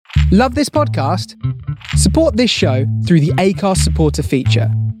Love this podcast? Support this show through the Acast supporter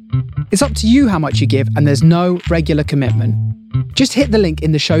feature. It's up to you how much you give, and there's no regular commitment. Just hit the link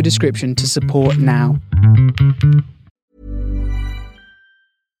in the show description to support now.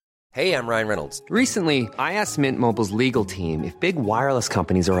 Hey, I'm Ryan Reynolds. Recently, I asked Mint Mobile's legal team if big wireless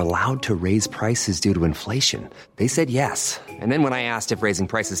companies are allowed to raise prices due to inflation. They said yes. And then when I asked if raising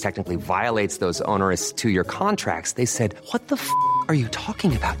prices technically violates those onerous two-year contracts, they said, "What the f*** are you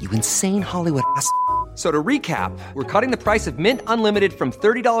talking about, you insane Hollywood ass?" So to recap, we're cutting the price of Mint Unlimited from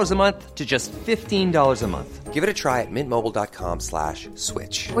 $30 a month to just $15 a month. Give it a try at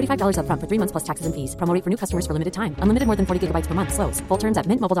mintmobile.com/switch. $45 up front for 3 months plus taxes and fees. Promo rate for new customers for limited time. Unlimited more than 40 gigabytes per month. Slows full terms at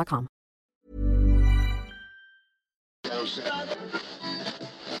mintmobile.com.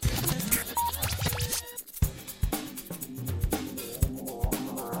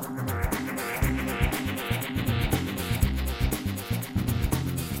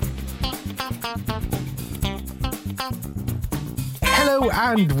 Hello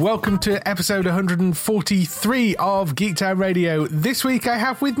and welcome to episode 143 of Geektown Radio. This week I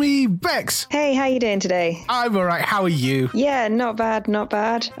have with me Bex. Hey, how you doing today? I'm alright, how are you? Yeah, not bad, not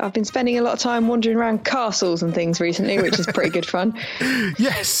bad. I've been spending a lot of time wandering around castles and things recently, which is pretty good fun.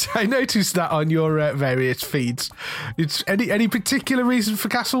 Yes, I noticed that on your various feeds. It's any particular reason for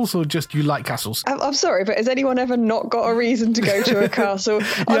castles, or just you like castles? I'm sorry, but has anyone ever not got a reason to go to a castle?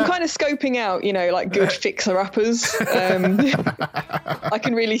 Yeah. I'm kind of scoping out, like good fixer-uppers. I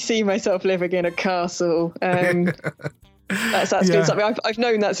can really see myself living in a castle. That's been something I've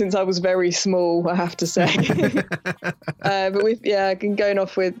known that since I was very small, I have to say. But we've been going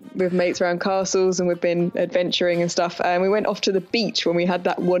off with mates around castles, and we've been adventuring and stuff. And we went off to the beach when we had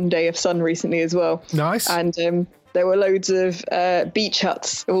that one day of sun recently as well. Nice. And there were loads of beach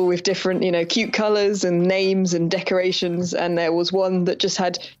huts, all with different, cute colours and names and decorations. And there was one that just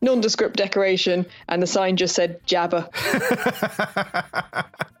had nondescript decoration, and the sign just said Jabba.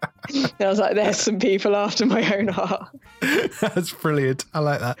 And I was like, there's some people after my own heart. That's brilliant. I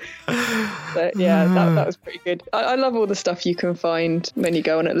like that. But yeah, that was pretty good. I love all the stuff you can find when you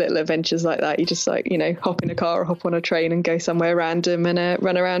go on little adventures like that. You just hop in a car or hop on a train and go somewhere random and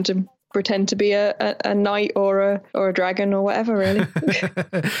run around and pretend to be a knight or a dragon or whatever, really.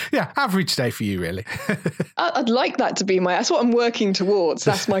 Yeah, average day for you, really. I'd like that to be that's what I'm working towards.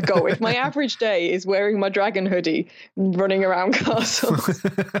 That's my goal. If my average day is wearing my dragon hoodie and running around castles,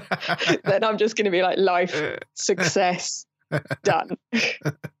 then I'm just going to be like, life, success, done.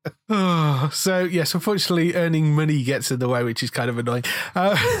 Oh, so yes, unfortunately earning money gets in the way, which is kind of annoying.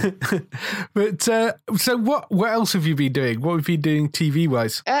 But so what else have you been doing? What have you been doing TV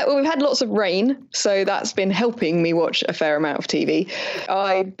wise? Well, we've had lots of rain, so that's been helping me watch a fair amount of TV.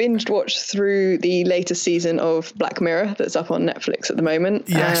 I binge watched through the latest season of Black Mirror that's up on Netflix at the moment.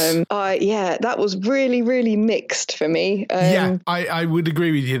 Yes. That was really, really mixed for me. I would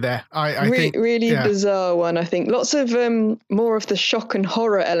agree with you there. I think really bizarre one. I think lots of more of the shock and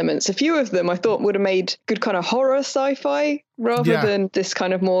horror elements. A few of them I thought would have made good kind of horror sci-fi rather than this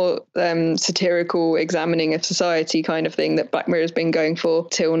kind of more satirical examining of society kind of thing that Black Mirror has been going for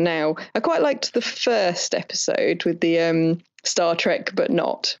till now. I quite liked the first episode with the Star Trek but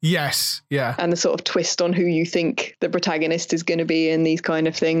not. Yes, yeah. And the sort of twist on who you think the protagonist is going to be and these kind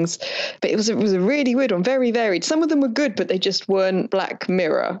of things. But it was a really weird one, very varied. Some of them were good, but they just weren't Black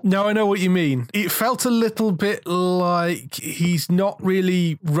Mirror. No, I know what you mean. It felt a little bit like he's not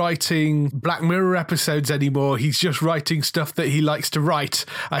really writing Black Mirror episodes anymore. He's just writing stuff that he likes to write,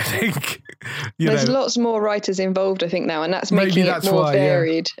 I think. There's lots more writers involved, I think, now, and that's making it more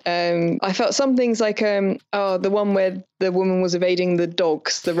varied. Yeah. I felt some things like, the one where the woman was evading the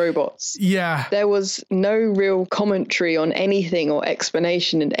dogs, the robots. Yeah. There was no real commentary on anything or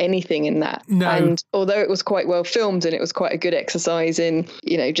explanation and anything in that. No. And although it was quite well filmed and it was quite a good exercise in,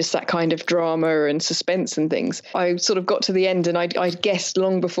 just that kind of drama and suspense and things, I sort of got to the end and I guessed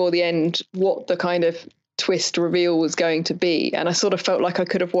long before the end what the kind of twist reveal was going to be, and I sort of felt like I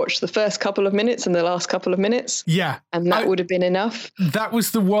could have watched the first couple of minutes and the last couple of minutes, and that would have been enough. That was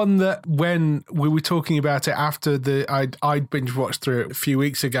the one that when we were talking about it after I'd binge watched through it a few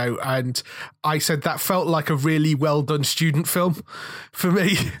weeks ago, and I said that felt like a really well done student film for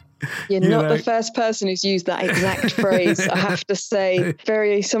me. You're not the first person who's used that exact phrase, I have to say.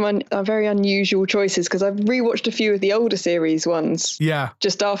 Very unusual choices, because I've rewatched a few of the older series ones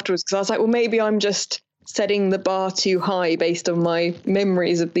just afterwards, because I was like, well, maybe I'm just setting the bar too high based on my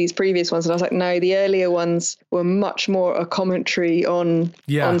memories of these previous ones. And I was like, no, the earlier ones were much more a commentary on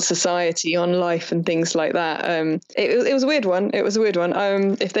society, on life and things like that. It was a weird one. It was a weird one.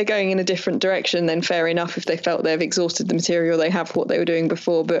 If they're going in a different direction, then fair enough. If they felt they've exhausted the material, they have what they were doing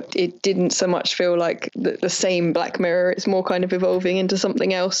before, but it didn't so much feel like the same Black Mirror. It's more kind of evolving into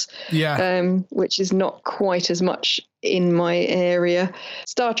something else, which is not quite as much in my area.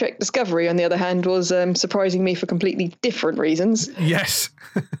 Star Trek Discovery, on the other hand, was surprising me for completely different reasons. Yes.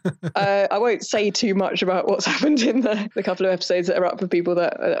 I won't say too much about what's happened in the couple of episodes that are up for people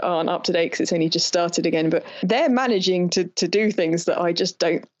that aren't up to date, because it's only just started again, but they're managing to do things that I just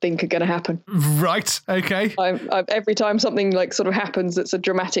don't think are going to happen. Right. Okay. Every time something like sort of happens that's a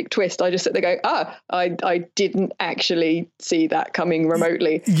dramatic twist, I just sit there go, I didn't actually see that coming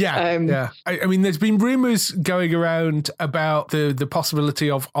remotely. Yeah. I mean, there's been rumours going around about the possibility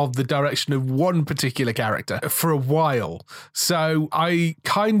of the direction of one particular character for a while. So I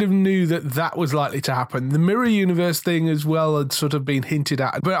kind of knew that was likely to happen. The Mirror Universe thing as well had sort of been hinted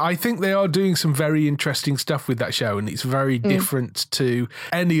at, but I think they are doing some very interesting stuff with that show, and it's very different to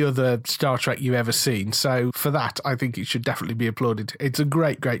any other Star Trek you've ever seen. So for that, I think it should definitely be applauded. It's a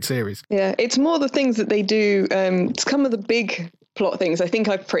great series. Yeah, it's more the things that they do. Some of the big plot things. I think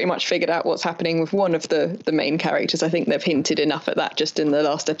I've pretty much figured out what's happening with one of the main characters. I think they've hinted enough at that just in the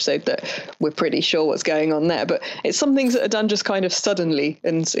last episode that we're pretty sure what's going on there. But it's some things that are done just kind of suddenly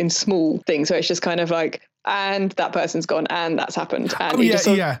and in small things. So it's just kind of like, and that person's gone, and that's happened. And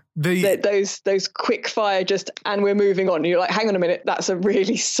those quick fire and we're moving on. And you're like, hang on a minute, that's a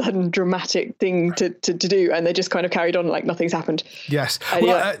really sudden dramatic thing to do, and they just kind of carried on like nothing's happened. Yes.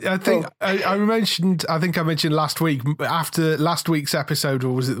 I think I mentioned last week, after last week's episode,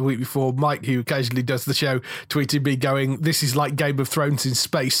 or was it the week before, Mike, who occasionally does the show, tweeted me going, this is like Game of Thrones in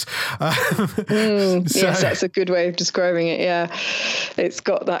space. Yes, that's a good way of describing it. Yeah, it's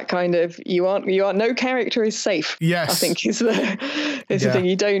got that kind of you aren't no character is safe. Yes, I think is the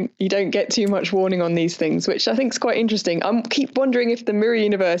thing. You don't get too much warning on these things, which I think is quite interesting. I keep wondering if the Mirror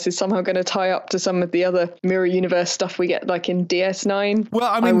Universe is somehow going to tie up to some of the other Mirror Universe stuff we get, like in DS9.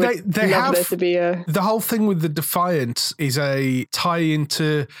 Well, I mean, they have there to be the whole thing with the Defiant is a tie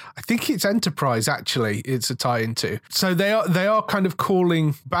into. I think it's Enterprise. Actually, it's a tie into. So they are kind of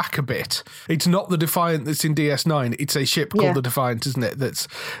calling back a bit. It's not the Defiant that's in DS9. It's a ship called the Defiant, isn't it?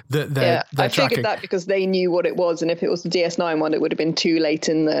 They're I tracking. Figured that because they knew what it was, and if it was the DS9 one, it would have been too late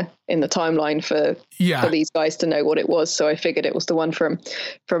in the timeline for these guys to know what it was. So I figured it was the one from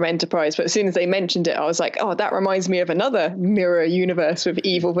Enterprise. But as soon as they mentioned it, I was like, oh, that reminds me of another Mirror Universe with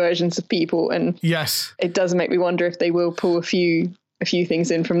evil versions of people. And yes, it does make me wonder if they will pull a few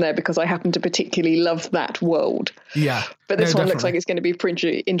things in from there, because I happen to particularly love that world. Yeah. But this one looks like it's going to be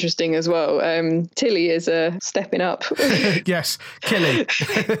pretty interesting as well. Tilly is stepping up. Yes, Killy.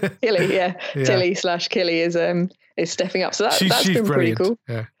 Killy, yeah. Tilly/Killy is stepping up. So that's been brilliant. Pretty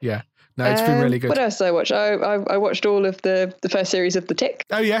cool. Yeah. No, it's been really good. What else did I watch? I watched all of the first series of The Tick.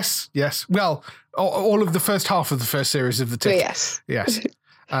 Oh, yes. Well, all of the first half of the first series of The Tick. Yes.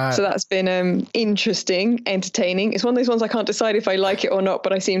 So that's been interesting, entertaining. It's one of those ones I can't decide if I like it or not,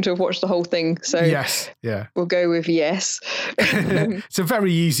 but I seem to have watched the whole thing. So yes, yeah, we'll go with yes. It's a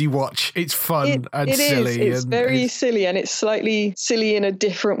very easy watch. It's fun and silly. It's very silly, and it's slightly silly in a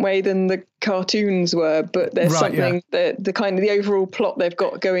different way than the cartoons were. But there's something that the kind of the overall plot they've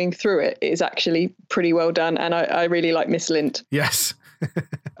got going through it is actually pretty well done, and I really like Miss Lint. Yes.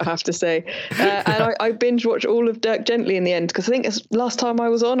 I have to say. And I binge watched all of Dirk Gently in the end, because I think last time I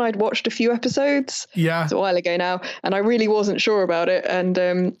was on, I'd watched a few episodes. Yeah. It's a while ago now, and I really wasn't sure about it.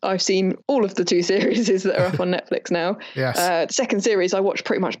 And I've seen all of the 2 series that are up on Netflix now. Yes. The second series I watched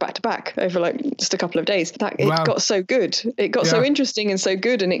pretty much back to back over like just a couple of days. It got so good. It got so interesting and so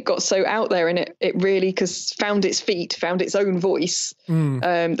good, and it got so out there, and it really found its feet, found its own voice.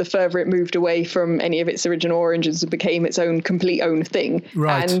 The further it moved away from any of its original origins, it became its own complete own thing.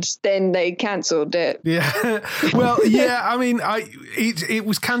 Right. And then they cancelled it. Yeah. Well, yeah, I mean, it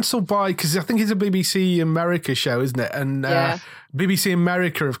was cancelled because I think it's a BBC America show, isn't it? And BBC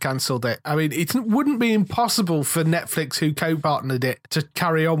America have cancelled it. I mean, it wouldn't be impossible for Netflix, who co-partnered it, to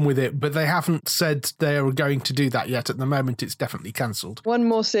carry on with it, but they haven't said they're going to do that yet. At the moment, it's definitely cancelled. One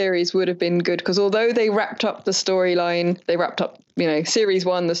more series would have been good, because although they wrapped up the storyline, series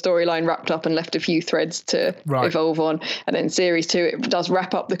 1, the storyline wrapped up and left a few threads to evolve on. And then series 2, it does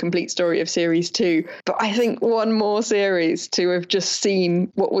wrap up the complete story of series 2. But I think one more series to have just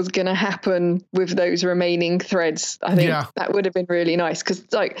seen what was going to happen with those remaining threads, I think that would have been really nice.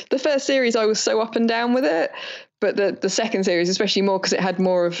 Because like the first series, I was so up and down with it. But the second series, especially more because it had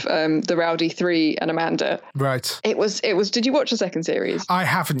more of the Rowdy Three and Amanda. Right. It was. Did you watch the second series? I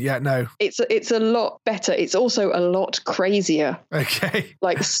haven't yet. No. It's a lot better. It's also a lot crazier. Okay.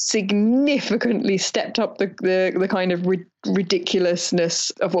 Like significantly stepped up the kind of ridiculousness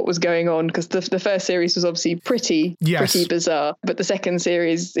of what was going on, because the first series was obviously pretty bizarre, but the second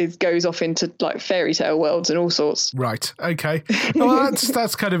series goes off into like fairy tale worlds and all sorts. Right. Okay. Well,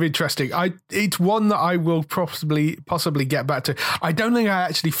 that's kind of interesting. It's one that I will possibly get back to. I don't think I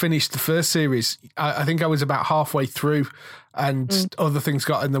actually finished the first series. I think I was about halfway through, and other things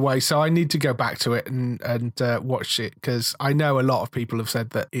got in the way. So I need to go back to it and watch it, because I know a lot of people have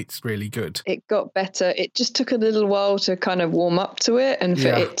said that it's really good. It got better. It just took a little while to kind of warm up to it and for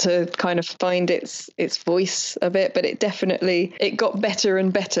it to kind of find its voice a bit, but it got better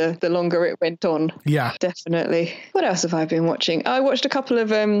and better the longer it went on. Yeah. Definitely. What else have I been watching? I watched a couple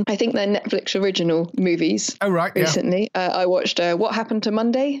of, I think they're Netflix original movies. Oh, right. Recently. I watched What Happened to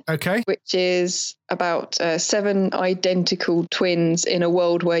Monday. Okay. Which is about 7 identical twins in a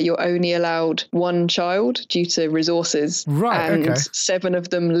world where you're only allowed one child due to resources. Right, and 7 of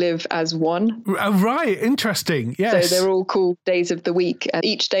them live as one. Right, interesting. Yes. So they're all called days of the week. And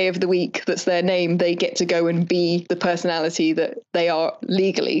each day of the week that's their name, they get to go and be the personality that they are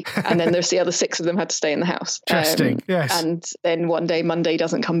legally. And then there's the other 6 of them had to stay in the house. Interesting, yes. And then one day, Monday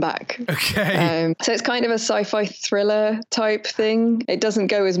doesn't come back. Okay. So it's kind of a sci-fi thriller type thing. It doesn't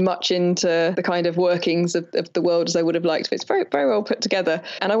go as much into the kind of workings of the world as I would have liked, but it's very, very well put together.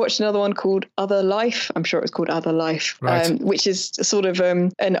 And I watched another one called Other Life. I'm sure it was called Other Life, right. Which is sort of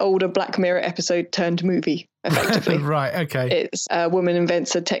an older Black Mirror episode turned movie. Effectively. Right, okay. It's a woman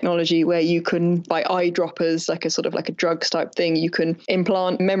invents a technology where you can, by eyedroppers, like a sort of like a drugs type thing, you can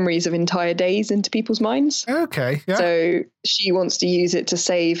implant memories of entire days into people's minds. Okay, yeah. So she wants to use it to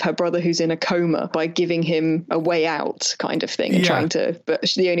save her brother who's in a coma by giving him a way out kind of thing, and but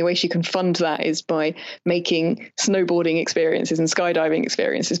the only way she can fund that is by making snowboarding experiences and skydiving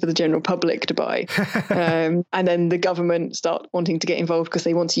experiences for the general public to buy. And then the government start wanting to get involved because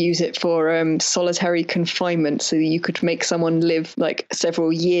they want to use it for solitary confinement, so that you could make someone live like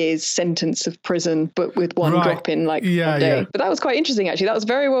several years sentence of prison, but with one drop in like one day. Yeah. But that was quite interesting, actually. That was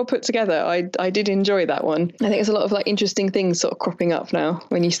very well put together. I did enjoy that one. I think there's a lot of like interesting things sort of cropping up now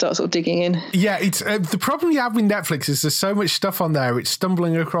when you start sort of digging in. Yeah, it's the problem you have with Netflix is there's so much stuff on there. It's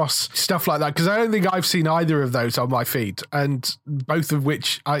stumbling across stuff like that, because I don't think I've seen either of those on my feed, and both of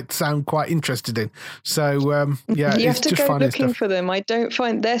which I sound quite interested in. So you have to go looking for them. I don't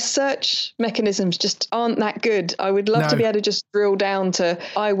find their search mechanisms just aren't that good. I would love to be able to just drill down to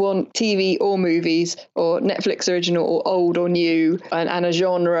I want TV or movies or Netflix original or old or new and a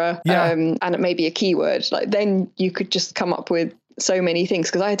genre and maybe a keyword. Like then you could just come up with so many things,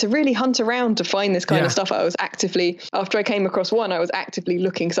 because I had to really hunt around to find this kind of stuff. I was actively, after I came across one, I was actively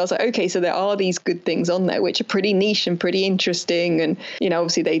looking, because I was like, okay, so there are these good things on there which are pretty niche and pretty interesting, and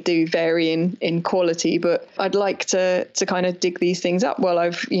obviously they do vary in quality, but I'd like to kind of dig these things up while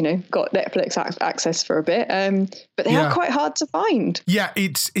I've got Netflix access for a bit, but they are quite hard to find.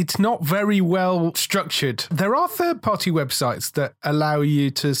 It's not very well structured. There are third-party websites that allow you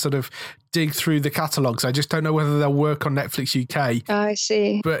to sort of dig through the catalogues. I just don't know whether they'll work on Netflix UK. I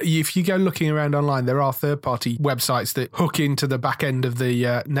see. But if you go looking around online, there are third-party websites that hook into the back end of the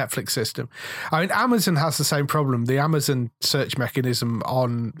Netflix system. I mean, Amazon has the same problem. The Amazon search mechanism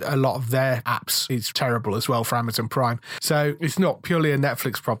on a lot of their apps is terrible as well for Amazon Prime. So it's not purely a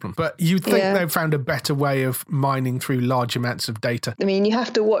Netflix problem. But you'd think they've found a better way of mining through large amounts of data. I mean, you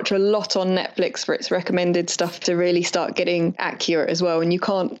have to watch a lot on Netflix for its recommended stuff to really start getting accurate as well. And you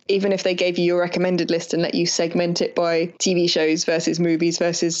can't, even if they gave you your recommended list and let you segment it by TV shows versus movies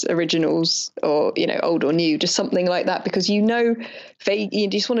versus originals, or old or new, just something like that, because you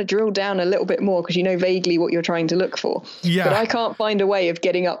just want to drill down a little bit more because vaguely what you're trying to look for. But I can't find a way of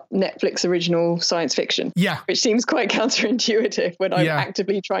getting up Netflix original science fiction, which seems quite counterintuitive when I'm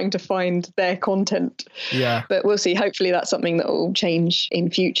actively trying to find their content. But we'll see. Hopefully that's something that will change in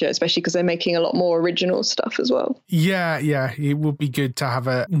future, especially because they're making a lot more original stuff as well. It would be good to have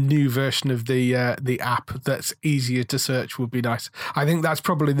a new version of the app that's easier to search. Would be nice. I think that's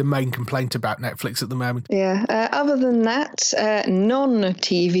probably the main complaint about Netflix at the moment. Other than that,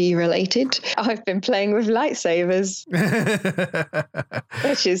 non-TV related, I've been playing with lightsabers,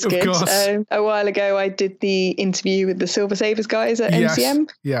 which is good. A while ago I did the interview with the Silver Sabers guys at MCM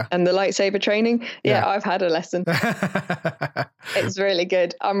and the lightsaber training. I've had a lesson. It's really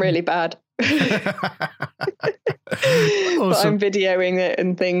good. I'm really bad. But I'm videoing it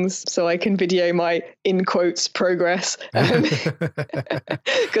and things so I can video my in quotes progress,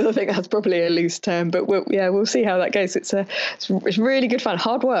 because I think that's probably a loose term, but we'll see how that goes. It's really good fun,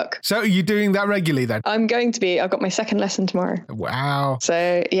 hard work. So are you doing that regularly then? I'm going to be. I've got my second lesson tomorrow. Wow.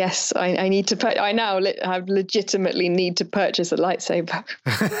 So yes, I need to I now have legitimately need to purchase a lightsaber.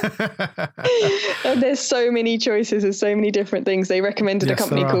 And there's so many choices, there's so many different things. They recommended a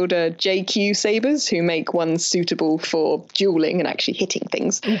company called JQ Sabers, who make ones suitable for dueling and actually hitting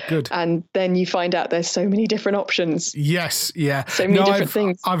things. Oh, good. And then you find out there's so many different options. Yes, yeah. So many different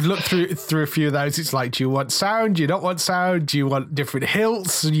things. I've looked through a few of those. It's like, do you want sound? Do you not want sound? Do you want different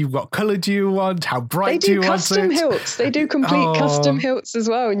hilts? What colour do you want? How bright do you want it? They do custom hilts. They do complete custom hilts as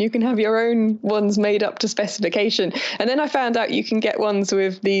well. And you can have your own ones made up to specification. And then I found out you can get ones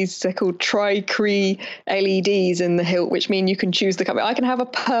with these, they're called Tri-Cree LEDs in the hilt, which mean you can choose the color. I can have a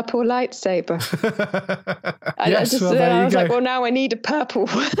purple lightsaber. I was like, well, now I need a purple.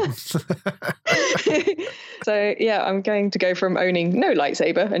 So yeah, I'm going to go from owning no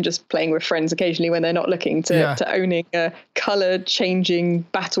lightsaber and just playing with friends occasionally when they're not looking to owning a color changing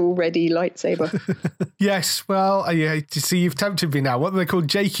battle ready lightsaber. Yes, well, you see, you've tempted me now. What are they called?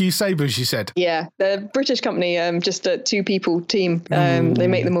 JQ Sabers, you said? Yeah, they're a British company, just a 2-people team. They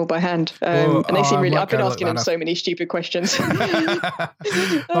make them all by hand. And they seem really, I've been asking them so many stupid questions. What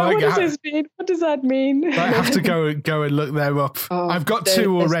does this mean? What does that mean? I have to go and look them up. I've got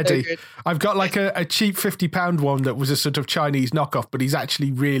 2 already. So I've got like a cheap £50 one that was a sort of Chinese knockoff, but he's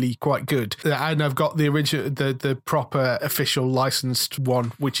actually really quite good. And I've got the original, the proper official licensed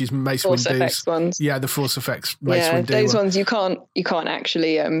one, which is Mace Force Windu's. FX ones. Yeah, the Force Effects Mace Windu. Those ones you can't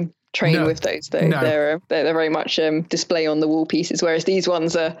actually train with those though. No. They're very much display on the wall pieces, whereas these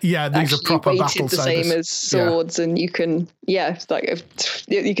ones are these are proper battle the sabers. Same as swords, and you can it's like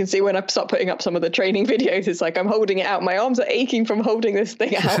you can see when I start putting up some of the training videos, it's like I'm holding it out, my arms are aching from holding this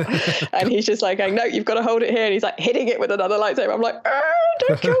thing out. And he's just like going, no, you've got to hold it here, and he's like hitting it with another lightsaber. I'm like,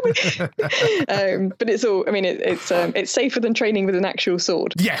 don't kill me. But it's all, I mean, it's safer than training with an actual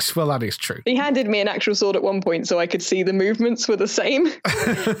sword. Yes, well, that is true. He handed me an actual sword at one point so I could see the movements were the same.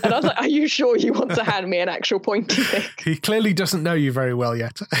 And I was like, are you sure you want to hand me an actual pointy thing? He clearly doesn't know you very well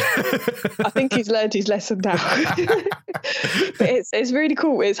yet. I think he's learned his lesson now. But it's really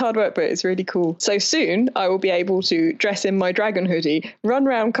cool. It's hard work, but it's really cool. So soon I will be able to dress in my dragon hoodie, run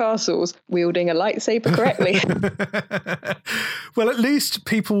around castles wielding a lightsaber correctly. Well, at least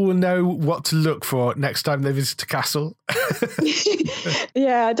people will know what to look for next time they visit a castle.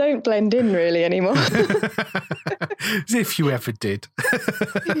 Yeah, I don't blend in really anymore. As if you ever did.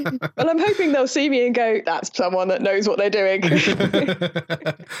 Well, I'm hoping they'll see me and go, that's someone that knows what they're doing.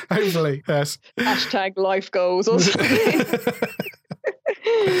 Hopefully, yes. # life goals or something.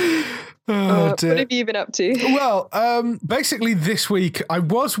 What have you been up to? Well, basically this week I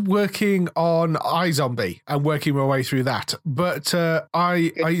was working on iZombie and working my way through that, but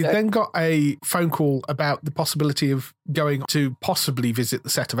I then got a phone call about the possibility of going to possibly visit the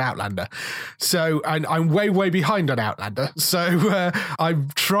set of Outlander. So, and I'm way behind on Outlander, so I'm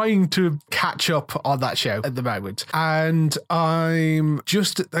trying to catch up on that show at the moment, and I'm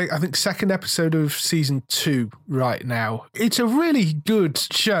just, I think, second episode of season 2 right now. It's a really good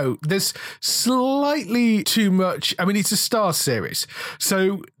show. There's slightly too much, I mean, it's a Starz series,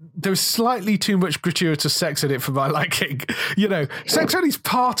 so there's slightly too much gratuitous sex in it for my liking. You know, sex only is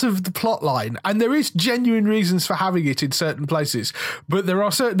part of the plot line, and there is genuine reasons for having it in certain places, but there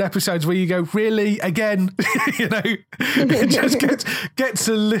are certain episodes where you go, really, again? You know, it just gets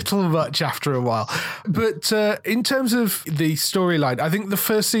a little much after a while. But in terms of the storyline, I think the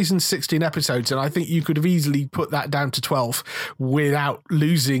first season's 16 episodes, and I think you could have easily put that down to 12 without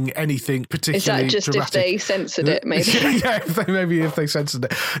losing anything particularly Is that just dramatic. If they censored it, maybe? Yeah, if they censored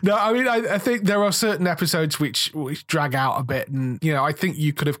it. No, I mean, I think there are certain episodes which drag out a bit, and, you know, I think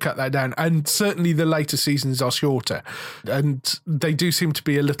you could have cut that down. And certainly the later seasons are shorter, and they do seem to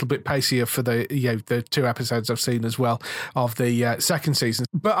be a little bit pacier for the 2 episodes I've seen as well of the second season.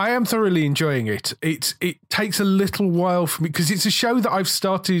 But I am thoroughly enjoying it. It takes a little while for me, because it's a show that I've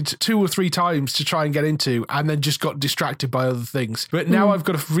started 2 or 3 times to try and get into, and then just got distracted by other things. But now I've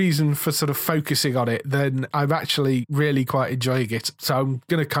got a reason for sort of focusing on it, then I'm actually really quite enjoying it. So I'm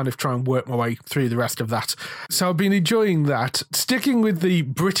going to kind of try and work my way through the rest of that. So I've been enjoying that. Sticking with the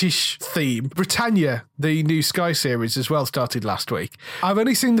British theme, Britannia, the new Sky series, series as well started last week. I've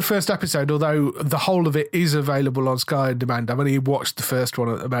only seen the first episode, although the whole of it is available on Sky On Demand. I've only watched the first one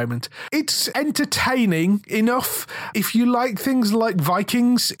at the moment. It's entertaining enough. If you like things like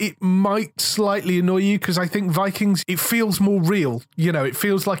Vikings, it might slightly annoy you, because I think Vikings, it feels more real. You know, it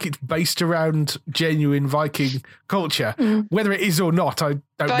feels like it's based around genuine Viking culture. Whether it is or not, I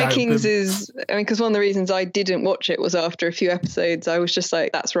don't know. Vikings is, I mean, because one of the reasons I didn't watch it was after a few episodes, I was just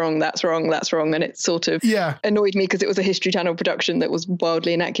like, that's wrong, that's wrong, that's wrong. And it sort of annoyed me because it was a History Channel production that was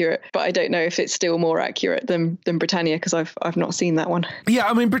wildly inaccurate. But I don't know if it's still more accurate than Britannia, because I've not seen that one. Yeah,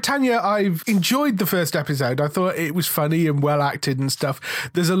 I mean, Britannia, I've enjoyed the first episode. I thought it was funny and well acted and stuff.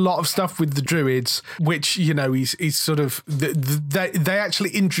 There's a lot of stuff with the Druids, which, you know, he's sort of, they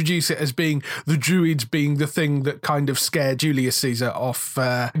actually introduce it as being the Druids being the thing that kind of scared Julius Caesar off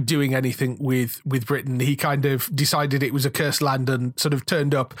doing anything with Britain. He kind of decided it was a cursed land and sort of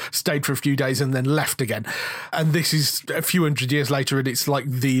turned up, stayed for a few days and then left again. And this is a few hundred years later, and it's like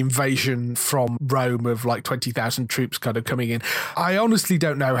the invasion from Rome of like 20,000 troops kind of coming in. I honestly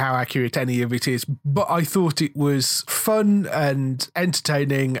don't know how accurate any of it is, but I thought it was fun and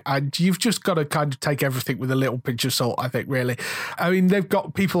entertaining, and you've just got to kind of take everything with a little pinch of salt, I think, really. I mean, they've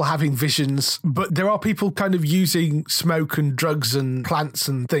got people having visions, but there are people kind of using smoke and drugs and plants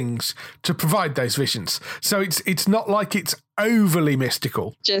and things to provide those visions. So it's not like it's overly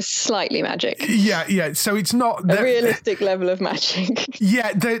mystical, just slightly magic. Yeah. So it's not a realistic level of magic.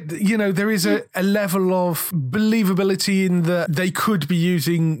 Yeah, there is a level of believability in that they could be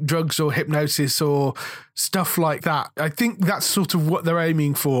using drugs or hypnosis or stuff like that. I think that's sort of what they're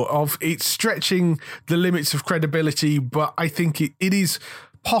aiming for. Of it's stretching the limits of credibility, but I think it is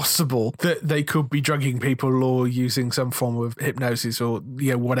possible that they could be drugging people or using some form of hypnosis or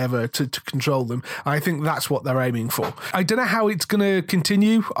whatever to control them. I think that's what they're aiming for. I don't know how it's going to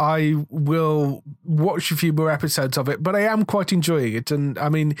continue. I will watch a few more episodes of it, but I am quite enjoying it. And I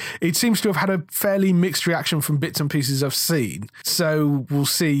mean, it seems to have had a fairly mixed reaction from bits and pieces I've seen. So we'll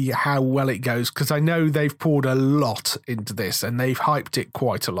see how well it goes, because I know they've poured a lot into this and they've hyped it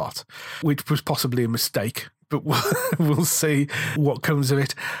quite a lot, which was possibly a mistake. But we'll see what comes of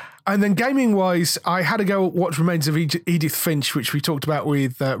it. And then gaming-wise, I had to go watch Remains of Edith Finch, which we talked about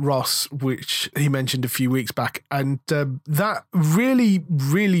with Ross, which he mentioned a few weeks back. And that really,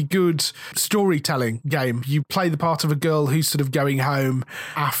 really good storytelling game. You play the part of a girl who's sort of going home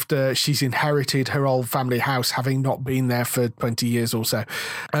after she's inherited her old family house, having not been there for 20 years or so.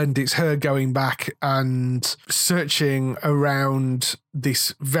 And it's her going back and searching around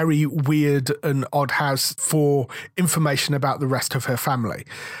this very weird and odd house for information about the rest of her family.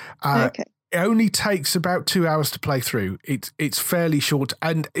 Okay. It only takes about 2 hours to play through. It's fairly short,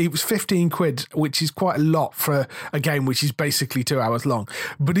 and it was 15 quid, which is quite a lot for a game which is basically 2 hours long.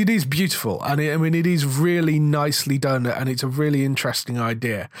 But it is beautiful, and it is really nicely done, and it's a really interesting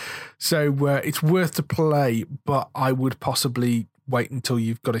idea. So it's worth the play, but I would possibly wait until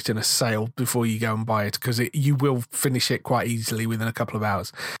you've got it in a sale before you go and buy it, because you will finish it quite easily within a couple of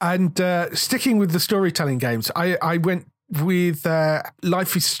hours. And sticking with the storytelling games, I went with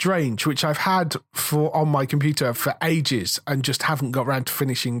Life is Strange, which I've had on my computer for ages and just haven't got around to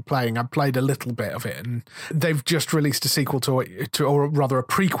finishing playing. I played a little bit of it, and they've just released a sequel to it, or rather a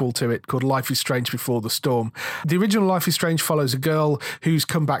prequel to it, called Life is Strange Before the Storm. The original Life is Strange follows a girl who's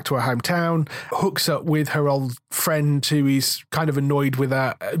come back to her hometown, hooks up with her old friend who is kind of annoyed with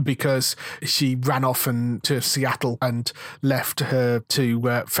her because she ran off to Seattle and left her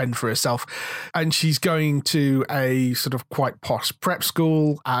to fend for herself. And she's going to a sort of quite posh prep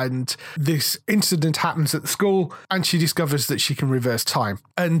school, and this incident happens at the school, and she discovers that she can reverse time.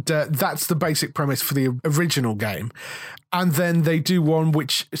 And that's the basic premise for the original game. And then they do one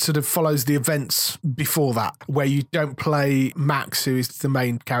which sort of follows the events before that, where you don't play Max, who is the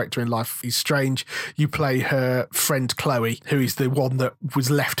main character in Life is Strange. You play her friend Chloe, who is the one that was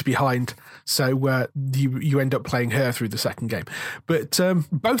left behind. So you end up playing her through the second game. But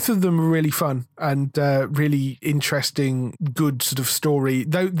both of them are really fun and really interesting, good sort of story.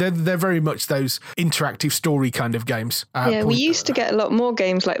 They're very much those interactive story kind of games. We used to get a lot more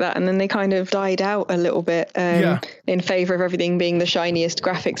games like that, and then they kind of died out a little bit in favour of everything being the shiniest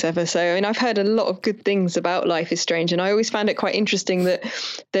graphics ever. So, I mean, I've heard a lot of good things about Life is Strange, and I always found it quite interesting that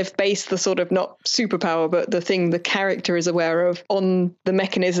they've based the sort of not superpower, but the thing the character is aware of on the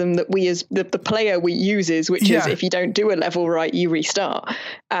mechanism that we as the player uses, which is if you don't do a level right, you restart.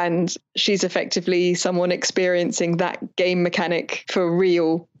 And she's effectively someone experiencing that game mechanic for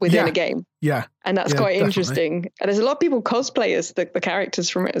real within a game. Yeah. And that's Yeah, quite definitely. interesting. And there's a lot of people cosplay as the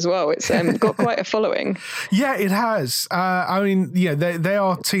characters from it as well. It's got quite a following. Yeah, it has. I mean, yeah, they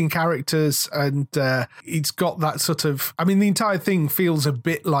are teen characters, and it's got that sort of. I mean, the entire thing feels a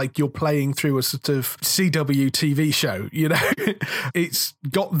bit like you're playing through a sort of CW TV show. You know, it's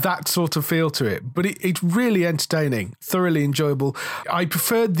got that sort of feel to it, but it's really entertaining, thoroughly enjoyable. I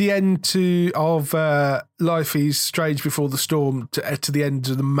preferred the end of Life is Strange Before the Storm to the end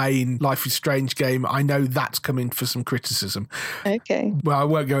of the main Life is Strange game. I know that's coming for some criticism. Okay. Well, I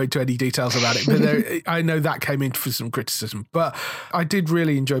won't go into any details about it, but I know that came in for some criticism. But I did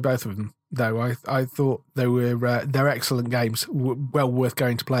really enjoy both of them, though. I thought they're excellent games, well worth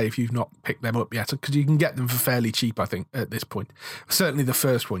going to play if you've not picked them up yet, because you can get them for fairly cheap, I think, at this point. Certainly the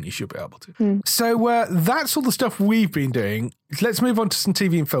first one you should be able to. So that's all the stuff we've been doing. Let's move on to some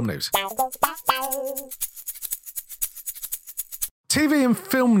TV and film news. TV and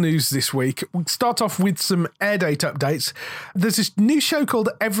film news this week. We'll start off with some air date updates. There's this new show called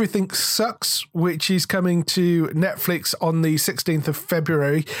Everything Sucks, which is coming to Netflix on the 16th of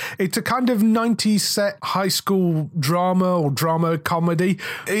February. It's a kind of 90s set high school drama or drama comedy.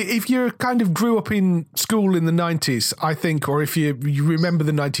 If you kind of grew up in school in the 90s, I think, or if you remember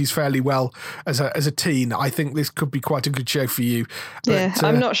the 90s fairly well as a teen, I think this could be quite a good show for you. But, yeah,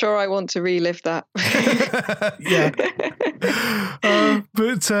 I'm not sure I want to relive that. Yeah. But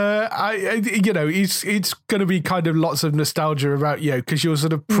it's going to be kind of lots of nostalgia about because you're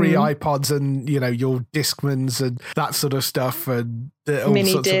sort of pre-iPods and your Discmans and that sort of stuff, and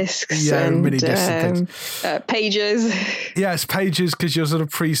mini discs and mini discs and things. Pages. Yes, pages, because you're sort of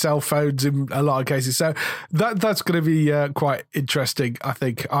pre-cell phones in a lot of cases. So that's going to be quite interesting, I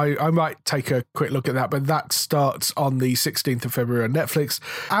think. I might take a quick look at that, but that starts on the 16th of February on Netflix.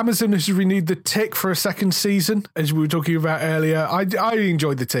 Amazon has renewed The Tick for a second season, as we were talking about earlier. I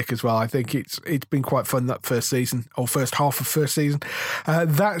enjoyed The Tick as well. I think it's been quite fun, that first season, or first half of first season.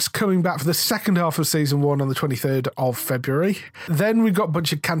 That's coming back for the second half of season 1 on the 23rd of February. Then we've got a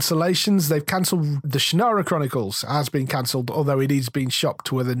bunch of cancellations. They've cancelled The Shannara Chronicles, has been cancelled, although it is being shopped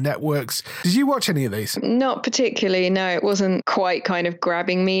to other networks. Did you watch any of these? Not particularly, no. It wasn't quite kind of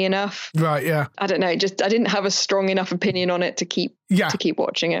grabbing me enough. Right, yeah. I don't know, I didn't have a strong enough opinion on it to keep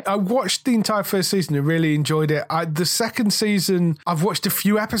watching it. I watched the entire first season and really enjoyed it. The second season, I've watched a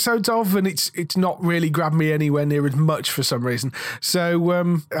few episodes of, and it's not really grabbed me anywhere near as much for some reason.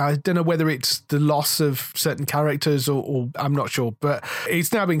 So I don't know whether it's the loss of certain characters or I'm not sure, but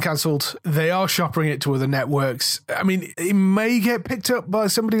it's now been cancelled. They are shopping it to other networks. I mean, it may get picked up by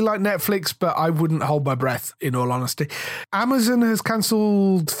somebody like Netflix, but I wouldn't hold my breath, in all honesty. Amazon has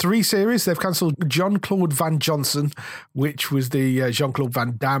cancelled 3 series. They've cancelled Jean-Claude Van Johnson, which was the Jean-Claude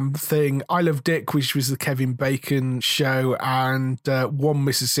Van Damme thing, I Love Dick, which was the Kevin Bacon show, and One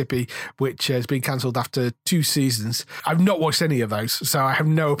Mississippi, which has been cancelled after 2 seasons. I've not watched any of those, so I have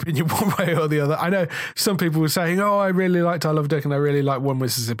no opinion one way or the other. I know some people were saying, I really liked I Love Dick and I really like One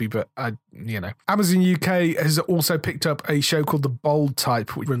Mississippi, but Amazon UK has also picked up a show called The Bold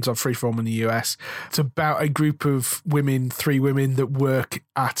Type, which runs on Freeform in the US. It's about a group of women, 3 women that work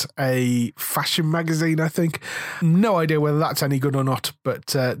at a fashion magazine, I think. No idea whether that's any good or not,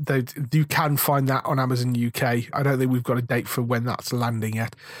 but you can find that on Amazon UK. I don't think we've got a date for when that's landing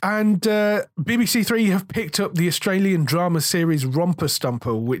yet. And BBC 3 have picked up the Australian drama series Romper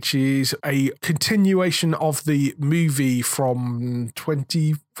Stomper, which is a continuation of the movie from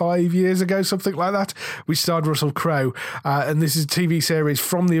 25 years ago, something like that, which starred Russell Crowe. And this is a TV series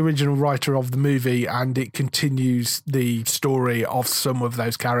from the original writer of the movie, and it continues the story of some of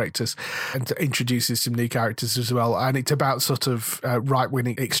those characters and introduces some new characters as well. And it's about sort of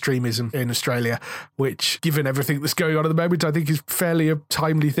right-wing extremism in Australia, which, given everything that's going on at the moment, I think is fairly a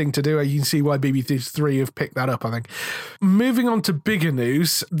timely thing to do. You can see why BBC 3 have picked that up, I think. Moving on to bigger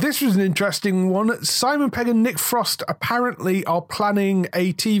news. This was an interesting one. Simon Pegg and Nick Frost apparently are planning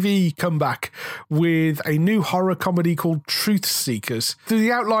a TV comeback with a new horror comedy called Truth Seekers.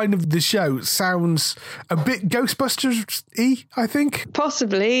 The outline of the show sounds a bit Ghostbusters-y, I think.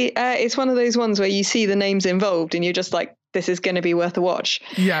 Possibly. It's one of those ones where you see the names involved and you're just like, this is going to be worth a watch.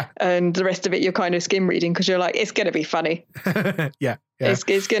 Yeah. And the rest of it you're kind of skim reading because you're like, it's going to be funny. Yeah.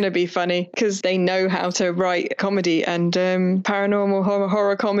 It's going to be funny because they know how to write comedy and paranormal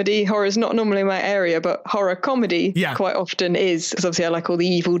horror comedy. Horror is not normally my area, but horror comedy quite often is, because obviously I like all the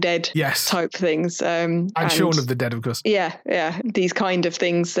Evil Dead type things. And Shaun of the Dead, of course. Yeah. These kind of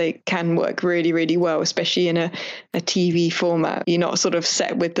things, they can work really, really well, especially in a TV format. You're not sort of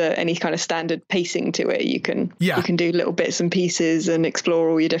set with any kind of standard pacing to it. You can do little bits and pieces and explore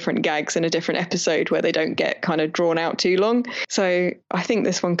all your different gags in a different episode where they don't get kind of drawn out too long. So I think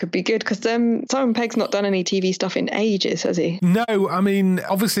this one could be good because Simon Pegg's not done any TV stuff in ages, has he? No, I mean,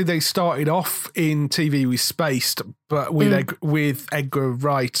 obviously they started off in TV with Spaced, but with Edgar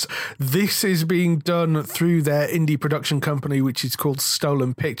Wright. This is being done through their indie production company, which is called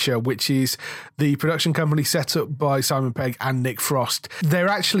Stolen Picture, which is the production company set up by Simon Pegg and Nick Frost. They're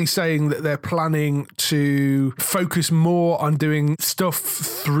actually saying that they're planning to focus more on doing stuff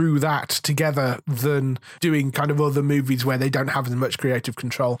through that together than doing kind of other movies where they don't have as much creative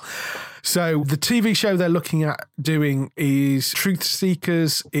control. So the TV show they're looking at doing is Truth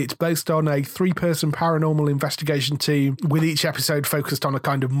Seekers. It's based on a 3-person paranormal investigation team, with each episode focused on a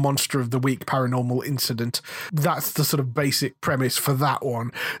kind of monster of the week paranormal incident. That's the sort of basic premise for that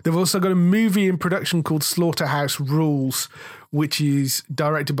one. They've also got a movie in production called Slaughterhouse Rules, which is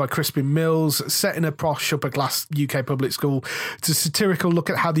directed by Crispin Mills, set in a posh upper-class UK public school. It's a satirical look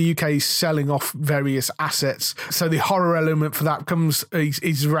at how the UK is selling off various assets. So the horror element for that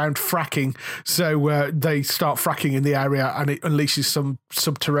is around fracking. So they start fracking in the area and it unleashes some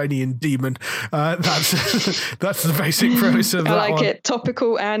subterranean demon. That's the basic premise of that one. I like it.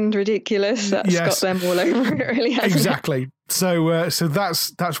 Topical and ridiculous. That's got them all over it, really, hasn't exactly. it? So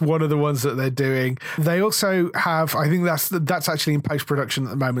that's one of the ones that they're doing. They also have, I think that's actually in post-production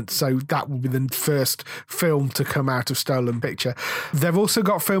at the moment, so that will be the first film to come out of Stolen Picture. They've also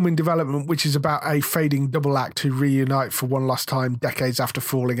got film in development, which is about a fading double act who reunite for one last time decades after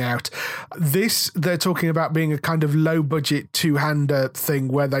falling out. This, they're talking about being a kind of low-budget two-hander thing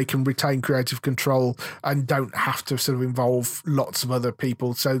where they can retain creative control and don't have to sort of involve lots of other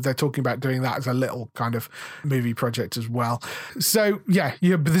people. So they're talking about doing that as a little kind of movie project as well. So, yeah,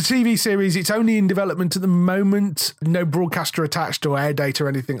 but the TV series, it's only in development at the moment. No broadcaster attached or air date or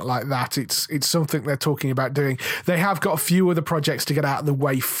anything like that. It's something they're talking about doing. They have got a few other projects to get out of the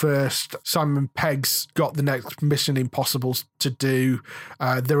way first. Simon Pegg's got the next Mission Impossible to do.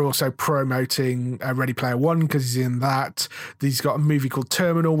 They're also promoting Ready Player One because he's in that. He's got a movie called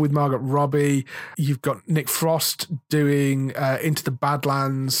Terminal with Margot Robbie. You've got Nick Frost doing Into the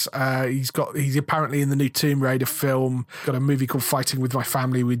Badlands. He's apparently in the new Tomb Raider film. Got a movie called Fighting With My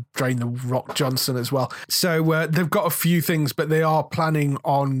Family with Dwayne The Rock Johnson as well. So they've got a few things, but they are planning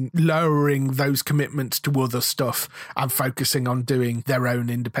on lowering those commitments to other stuff and focusing on doing their own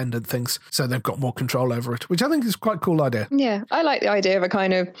independent things. So they've got more control over it, which I think is quite a cool idea. Yeah, I like the idea of a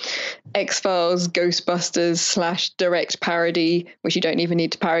kind of X-Files, Ghostbusters / direct parody, which you don't even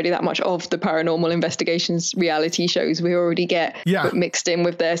need to parody that much of the paranormal investigations reality shows we already get, but mixed in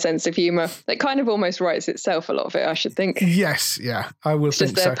with their sense of humour. It kind of almost writes itself, a lot of it, I should think. Yes, yeah, I will think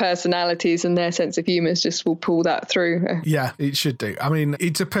so. Just their personalities and their sense of humour just will pull that through. Yeah, it should do. I mean,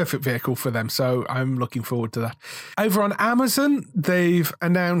 it's a perfect vehicle for them, so I'm looking forward to that. Over on Amazon, they've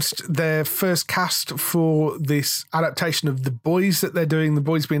announced their first cast for this adaptation of The Boys that they're doing. The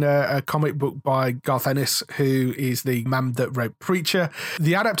Boys being a comic book by Garth Ennis, who is the man that wrote Preacher.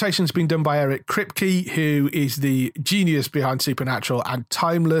 The adaptation's been done by Eric Kripke, who is the genius behind Supernatural and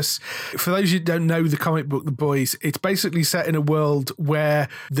Timeless. For those who don't know the comic book The Boys, it's basically set in a world where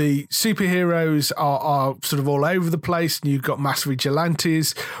the superheroes are sort of all over the place and you've got mass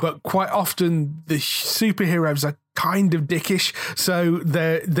vigilantes, but quite often the superheroes are kind of dickish, so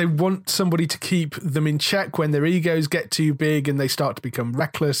they want somebody to keep them in check when their egos get too big and they start to become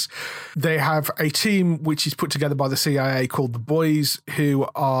reckless. They have a team which is put together by the CIA called The Boys, who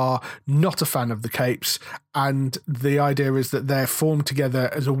are not a fan of the capes, and the idea is that they're formed together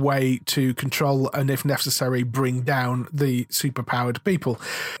as a way to control and, if necessary, bring down the superpowered people.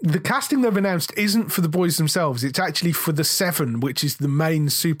 The casting they've announced isn't for The Boys themselves, it's actually for the Seven, which is the main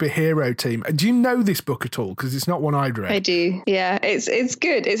superhero team. Do you know this book at all? Because it's not one I'd read. I do, yeah. It's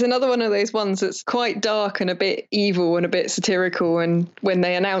good. It's another one of those ones that's quite dark and a bit evil and a bit satirical, and when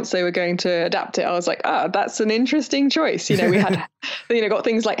they announced they were going to adapt it, I was like, that's an interesting choice. We had got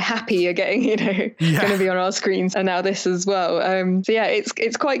things like Happy are getting going to be on our screens, and now this as well. So yeah,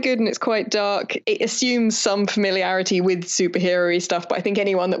 it's quite good and it's quite dark. It assumes some familiarity with superhero-y stuff, but I think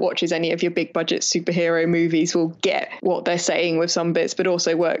anyone that watches any of your big budget superhero movies will get what they're saying with some bits, but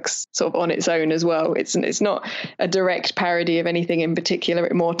also works sort of on its own as well. It's not a direct parody of anything in particular.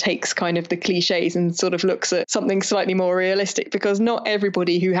 It more takes kind of the cliches and sort of looks at something slightly more realistic, because not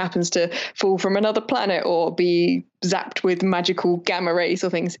everybody who happens to fall from another planet or be zapped with magical gamma rays or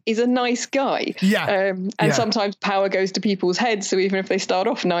things, is a nice guy. Yeah. And sometimes power goes to people's heads. So even if they start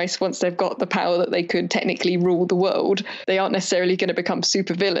off nice, once they've got the power that they could technically rule the world, they aren't necessarily going to become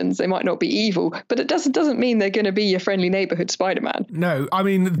super villains. They might not be evil, but it doesn't mean they're going to be your friendly neighborhood Spider-Man. No, I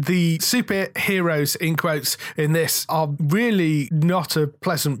mean, the superheroes, in quotes, in this are really not a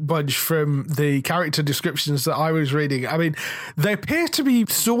pleasant bunch from the character descriptions that I was reading. I mean, they appear to be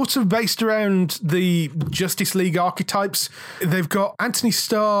sort of based around the Justice League archetypes. They've got Anthony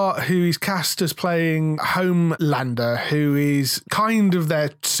Starr, who is cast as playing Homelander, who is kind of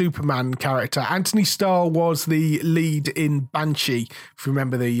their Superman character. Anthony Starr was the lead in Banshee, if you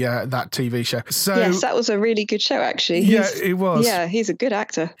remember that TV show. So yes, that was a really good show, actually. It was. Yeah, he's a good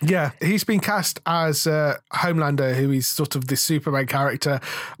actor. Yeah, he's been cast as Homelander, who is sort of the Superman character,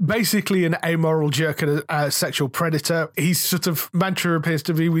 basically an amoral jerk and a sexual predator. His sort of mantra appears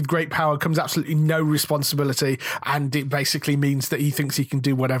to be, with great power comes absolutely no responsibility, and it basically means that he thinks he can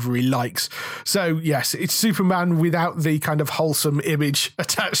do whatever he likes. So yes, it's Superman without the kind of wholesome image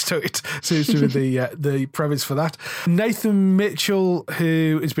attached to it, seems to be the premise for that. Nathan Mitchell,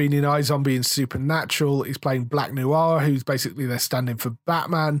 who has been in iZombie and Supernatural, is playing Black Noir, who's basically their stand-in for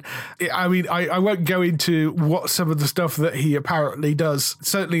Batman. I mean, I won't go into what some of the stuff that he apparently does,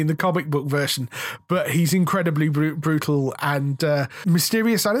 certainly in the comic book version, but he's incredibly brutal and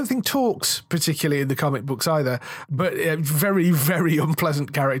mysterious. I don't think talks particularly in the comic books either, but a very, very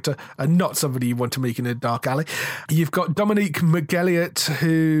unpleasant character and not somebody you want to meet in a dark alley. You've got Dominique McGelliot,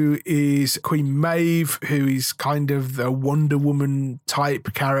 who is Queen Maeve, who is kind of the Wonder Woman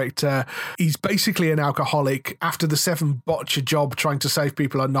type character. He's basically an alcoholic. After the Seven botch a job trying to save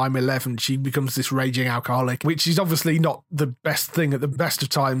people on 9/11, she becomes this raging alcoholic, which is obviously not the best thing at the best of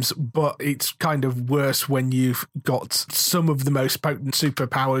times, but it's kind of worse when you've got some of the most potent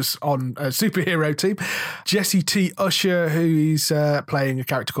superpowers on a superhero team. Jesse T. Usher, who is playing a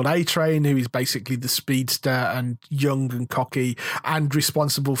character called A-Train, who is basically the speedster and young and cocky and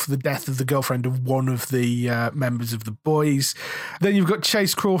responsible for the death of the girlfriend of one of the members of the boys. Then you've got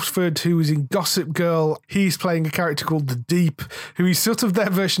Chase Crawford, who is in Gossip Girl. He's playing a character called The Deep, who is sort of their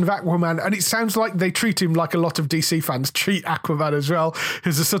version of Aquaman, and it sounds like they treat him like a lot of DC fans treat Aquaman as well,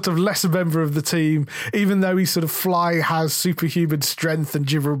 who's a sort of lesser member of the team. Even though he sort of has superhuman strength and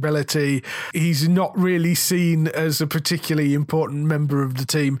durability, he's not really seen as a particularly important member of the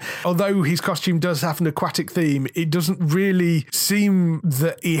team. Although his costume does have an aquatic theme, it doesn't really seem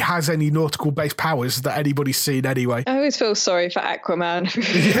that he has any nautical-based powers that anybody's seen anyway. I always feel sorry for Aquaman.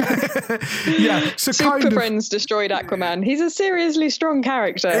 Yeah, so Super Friends destroyed Aquaman. He's a seriously strong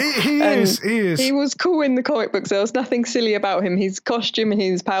character. He is. He was cool in the comic books. There was nothing silly about him. His costume and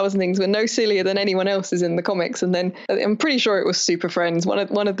his powers and things were no sillier than anyone else's in the comics. And then I'm pretty sure it was Super Friends. One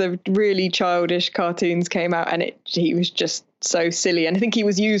of the really childish cartoons came out, and he was just so silly, and I think he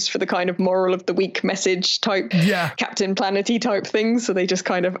was used for the kind of moral of the week message type Captain Planet-y type thing, so they just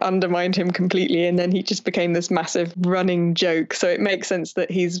kind of undermined him completely, and then he just became this massive running joke. So it makes sense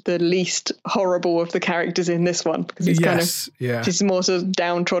that he's the least horrible of the characters in this one, because he's he's more sort of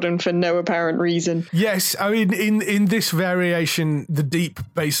downtrodden for no apparent reason. Yes, I mean, in this variation, the Deep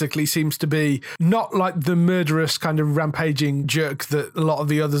basically seems to be not like the murderous kind of rampaging jerk that a lot of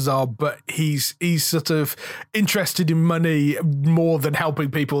the others are, but he's sort of interested in money more than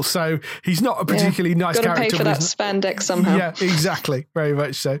helping people. So he's not a particularly nice character. Got to pay for that spandex somehow. Yeah, exactly. Very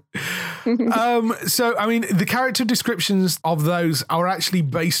much so. So, I mean, the character descriptions of those are actually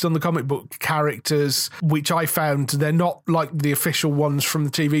based on the comic book characters, which I found they're not like the official ones from the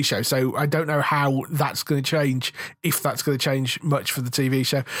TV show. So I don't know how that's going to change, if that's going to change much for the TV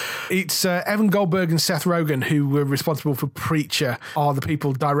show. It's Evan Goldberg and Seth Rogen, who were responsible for Preacher, are the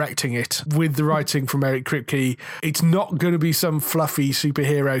people directing it, with the writing from Eric Kripke. It's not going to be some fluffy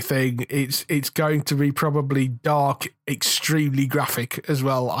superhero thing. It's going to be probably dark, extremely graphic as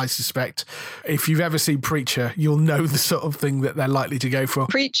well, I suspect. If you've ever seen Preacher, you'll know the sort of thing that they're likely to go for.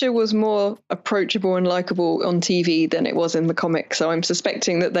 Preacher was more approachable and likable on TV than it was in the comics, so I'm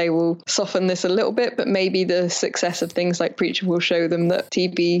suspecting that they will soften this a little bit, but maybe the success of things like Preacher will show them that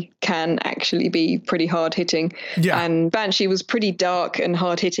TV can actually be pretty hard-hitting. Yeah. And Banshee was pretty dark and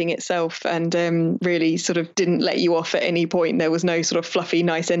hard-hitting itself, and really sort of didn't let you off at any point. There was no sort of fluffy,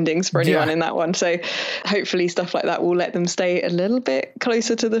 nice endings for anyone in that one, so hopefully stuff like that will let them stay a little bit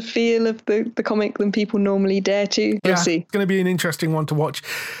closer to the feel of the comic than people normally dare to. We'll see. It's going to be an interesting one to watch.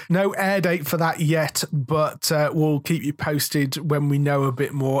 No air date for that yet, but we'll keep you posted when we know a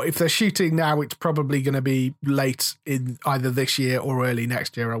bit more. If they're shooting now, it's probably going to be late in either this year or early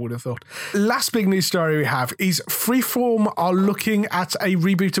next year, I would have thought. Last big news story we have is Freeform are looking at a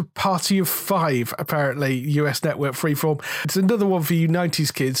reboot of Party of Five, apparently, US network Freeform. It's another one for you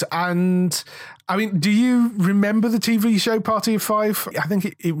 90s kids. And I mean, do you remember the TV show Party of Five? I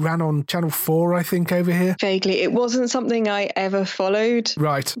think it ran on Channel 4, I think, over here. Vaguely. It wasn't something I ever followed.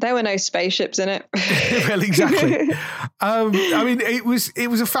 Right. There were no spaceships in it. Well, exactly. I mean, it was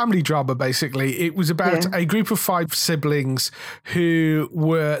a family drama, basically. It was about a group of 5 siblings who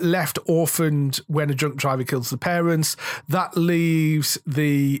were left orphaned when a drunk driver kills the parents. That leaves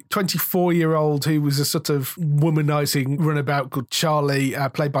the 24-year-old who was a sort of womanizing runabout called Charlie,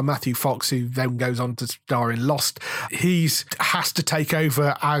 played by Matthew Fox, who then goes on to star in Lost. He has to take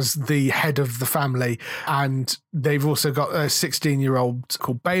over as the head of the family, and they've also got a 16-year-old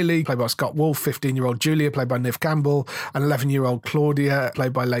called Bailey, played by Scott Wolf, 15-year-old Julia, played by Neve Campbell, an 11-year-old Claudia,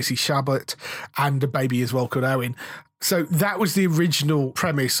 played by Lacey Chabot, and a baby as well called Owen. So that was the original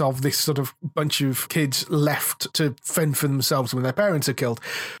premise of this sort of bunch of kids left to fend for themselves when their parents are killed.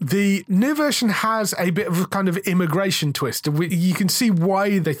 The new version has a bit of a kind of immigration twist. You can see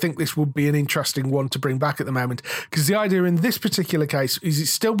why they think this would be an interesting one to bring back at the moment, because the idea in this particular case is it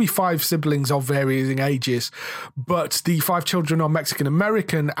still be 5 siblings of varying ages, but the 5 children are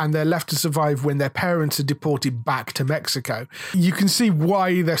Mexican-American and they're left to survive when their parents are deported back to Mexico. You can see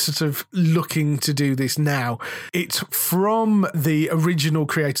why they're sort of looking to do this now. It's from the original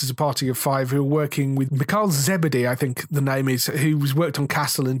creators of Party of Five, who are working with Mikhail Zebedee, I think the name is, who's worked on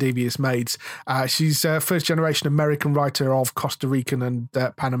Castle and Devious Maids. She's a first-generation American writer of Costa Rican and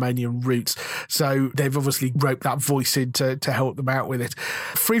Panamanian roots, so they've obviously roped that voice in to help them out with it.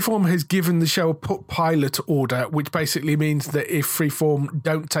 Freeform has given the show a put pilot order, which basically means that if Freeform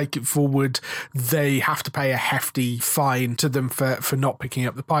don't take it forward, they have to pay a hefty fine to them for not picking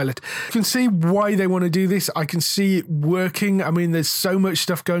up the pilot. You can see why they want to do this. I can see it working. I mean, there's so much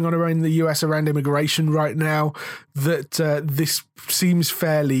stuff going on around the US around immigration right now that this seems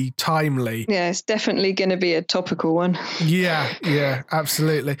fairly timely. Yeah, it's definitely going to be a topical one. Yeah,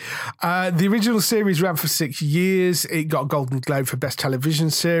 absolutely. The original series ran for 6 years. It got a Golden Globe for Best Television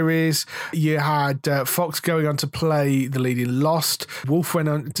Series. You had Fox going on to play the lead in Lost. Wolf went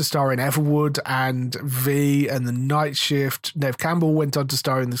on to star in Everwood and V and The Night Shift. Neve Campbell went on to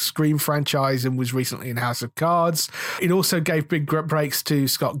star in the Scream franchise and was recently in House of Cards. It also gave big breaks to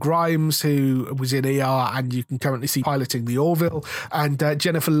Scott Grimes, who was in ER and you can currently see piloting The Orville, and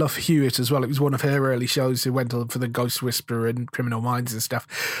Jennifer Love Hewitt as well. It was one of her early shows who went on for The Ghost Whisperer and Criminal Minds and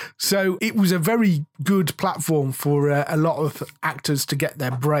stuff. So it was a very good platform for a lot of actors to get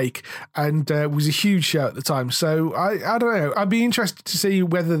their break, and was a huge show at the time. So I don't know. I'd be interested to see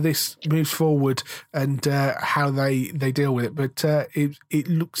whether this moves forward and how they deal with it. But it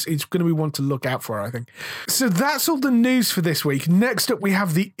looks, it's going to be one to look out for, I think. So that's all the news for this week. Next up, we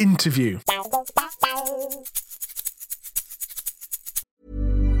have the interview.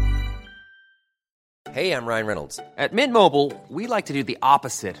 Hey, I'm Ryan Reynolds. At Mint Mobile, we like to do the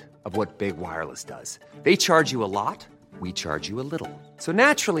opposite of what Big Wireless does. They charge you a lot, we charge you a little. So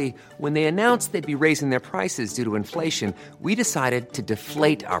naturally, when they announced they'd be raising their prices due to inflation, we decided to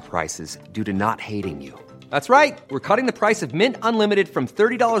deflate our prices due to not hating you. That's right. We're cutting the price of Mint Unlimited from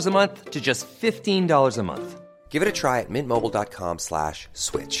 $30 a month to just $15 a month. Give it a try at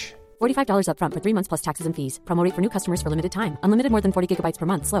mintmobile.com/switch. $45 up front for 3 months plus taxes and fees. Promo rate for new customers for limited time. Unlimited more than 40 gigabytes per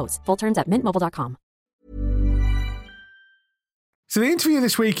month. Slows full terms at mintmobile.com. So the interview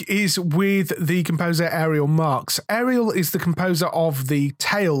this week is with the composer Ariel Marks. Ariel is the composer of The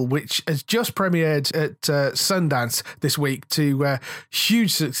Tale, which has just premiered at Sundance this week to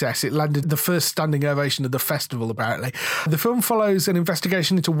huge success. It landed the first standing ovation of the festival, apparently. The film follows an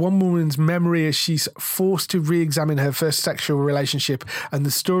investigation into one woman's memory as she's forced to re-examine her first sexual relationship and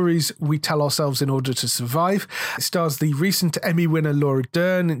the stories we tell ourselves in order to survive. It stars the recent Emmy winner Laura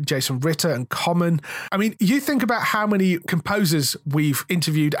Dern, Jason Ritter and Common. I mean, you think about how many composers we've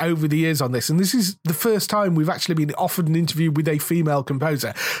interviewed over the years on this, and this is the first time we've actually been offered an interview with a female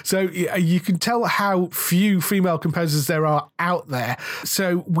composer. So you can tell how few female composers there are out there.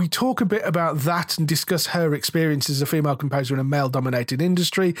 So we talk a bit about that and discuss her experience as a female composer in a male-dominated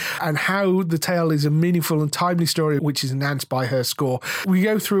industry and how The Tale is a meaningful and timely story which is enhanced by her score. We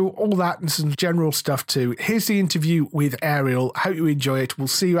go through all that and some general stuff too. Here's the interview with Ariel. Hope you enjoy it. We'll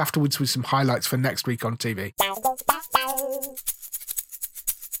see you afterwards with some highlights for next week on TV.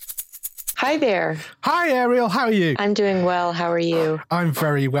 Hi there. Hi, Ariel. How are you? I'm doing well. How are you? I'm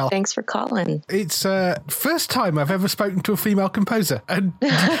very well. Thanks for calling. It's first time I've ever spoken to a female composer. And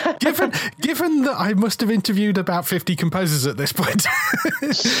given that I must have interviewed about 50 composers at this point.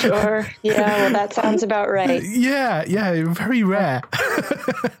 Sure. Yeah, well, that sounds about right. Yeah, very rare.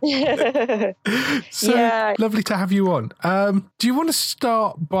 So Yeah. lovely to have you on. Do you want to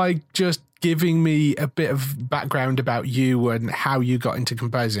start by just giving me a bit of background about you and how you got into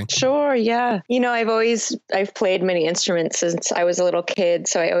composing? Sure, yeah. I've played many instruments since I was a little kid.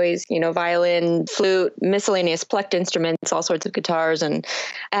 So I always, violin, flute, miscellaneous plucked instruments, all sorts of guitars,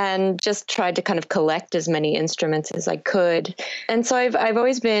 and just tried to kind of collect as many instruments as I could. And so I've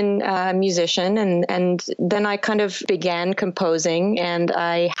always been a musician, and then I kind of began composing, and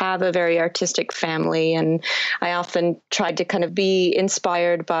I have a very artistic family, and I often tried to kind of be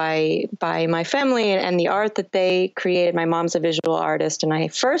inspired by my family and the art that they created. My mom's a visual artist, and I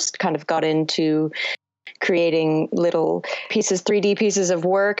first kind of got into creating little pieces, 3D pieces of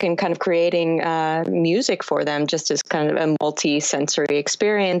work, and kind of creating music for them, just as kind of a multi-sensory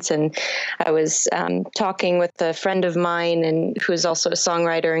experience. And I was talking with a friend of mine, and who's also a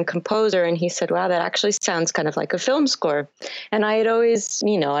songwriter and composer, and he said, "Wow, that actually sounds kind of like a film score." And I had always,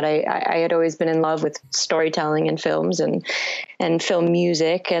 I had always been in love with storytelling and films and film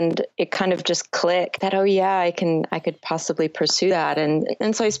music, and it kind of just clicked that, oh yeah, I could possibly pursue that.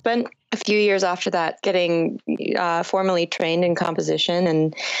 And so I spent a few years after that getting formally trained in composition,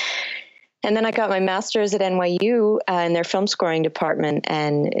 and then I got my master's at NYU in their film scoring department,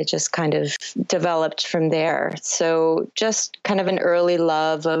 and it just kind of developed from there. So just kind of an early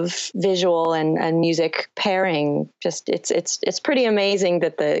love of visual and music pairing. Just it's pretty amazing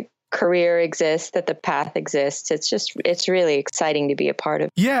that the career exists, that the path exists. It's really exciting to be a part of.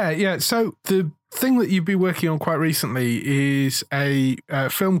 Yeah. So the thing that you've been working on quite recently is a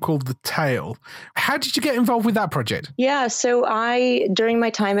film called The Tale. How did you get involved with that project? Yeah, so during my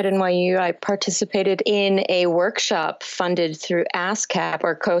time at NYU, I participated in a workshop funded through ASCAP,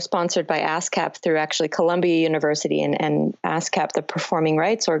 or co-sponsored by ASCAP through actually Columbia University and ASCAP, the performing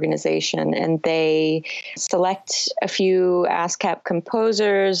rights organization. And they select a few ASCAP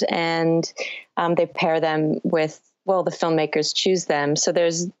composers, and they pair them with, the filmmakers choose them. So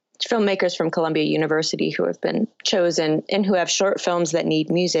there's filmmakers from Columbia University who have been chosen and who have short films that need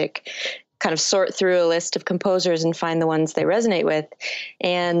music, kind of sort through a list of composers and find the ones they resonate with.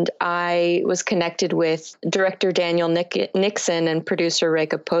 And I was connected with director Daniel Nixon and producer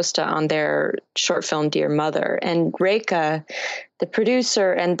Reka Posta on their short film, Dear Mother. And Reka, the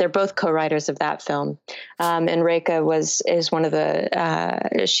producer, and they're both co-writers of that film. And Reka is one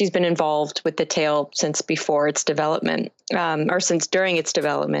of she's been involved with The Tale since before its development, or since during its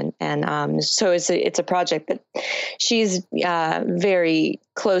development. And so it's a project that she's very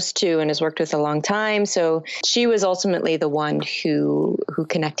close to and has worked with a long time. So she was ultimately the one who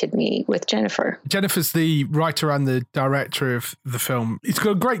connected me with Jennifer. Jennifer's the writer and the director of the film. It's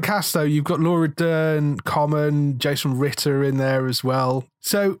got a great cast, though. You've got Laura Dern, Common, Jason Ritter in there as well.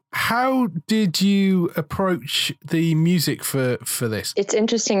 So how did you approach the music for this? It's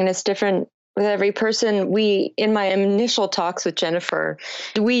interesting, and it's different with every person. In my initial talks with Jennifer,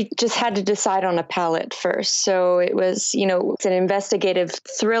 we just had to decide on a palette first. So it was, it's an investigative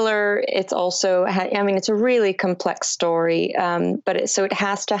thriller. It's also, it's a really complex story, but it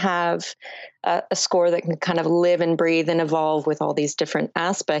has to have a score that can kind of live and breathe and evolve with all these different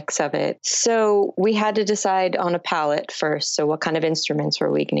aspects of it. So we had to decide on a palette first. So what kind of instruments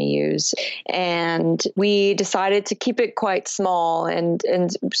were we going to use? And we decided to keep it quite small. And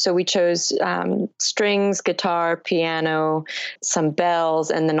so we chose strings, guitar, piano, some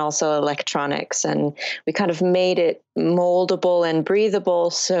bells, and then also electronics. And we kind of made it moldable and breathable.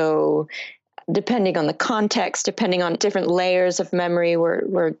 So depending on the context, depending on different layers of memory,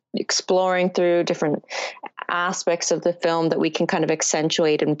 we're exploring through different aspects of the film that we can kind of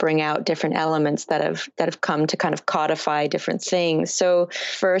accentuate and bring out different elements that have come to kind of codify different things. So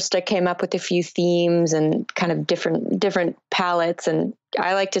first I came up with a few themes and kind of different palettes, and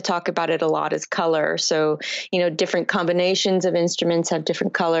I like to talk about it a lot as color. So, different combinations of instruments have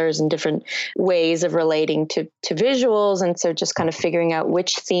different colors and different ways of relating to visuals. And so just kind of figuring out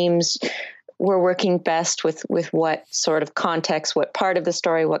which themes we're working best with what sort of context, what part of the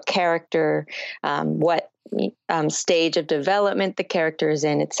story, what character, what stage of development the character is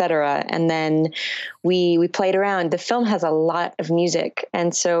in, etc. And then we played around. The film has a lot of music,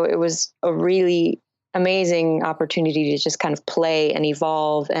 and so it was a really amazing opportunity to just kind of play and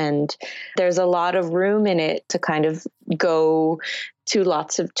evolve. And there's a lot of room in it to kind of go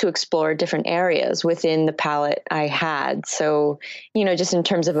to explore different areas within the palette I had. So, just in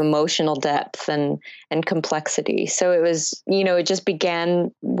terms of emotional depth and complexity. So it was, it just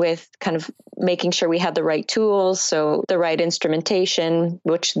began with kind of making sure we had the right tools. So the right instrumentation,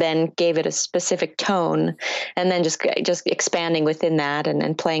 which then gave it a specific tone, and then just expanding within that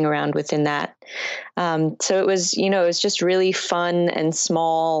and playing around within that. So it was, it was just really fun and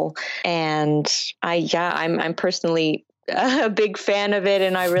small. And I'm personally a big fan of it,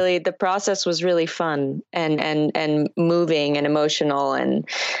 and the process was really fun and moving and emotional, and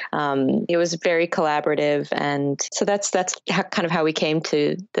it was very collaborative, and so that's kind of how we came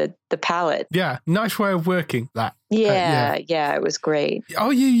to the palette. Yeah, nice way of working that. Yeah, it was great.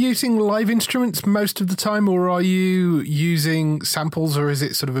 Are you using live instruments most of the time, or are you using samples, or is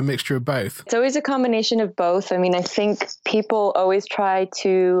it sort of a mixture of both? It's always a combination of both. I mean, I think people always try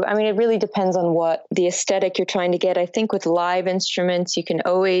to, it really depends on what the aesthetic you're trying to get. I think with live instruments, you can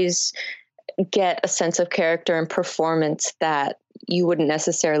always get a sense of character and performance that you wouldn't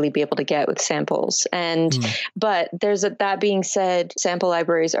necessarily be able to get with samples. And, but that being said, sample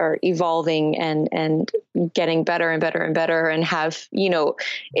libraries are evolving and getting better and better and better, and have,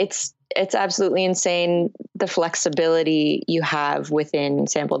 it's absolutely insane the flexibility you have within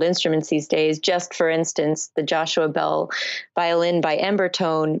sampled instruments these days. Just for instance, the Joshua Bell violin by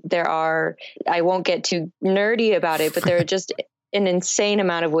Embertone, I won't get too nerdy about it, but there are just an insane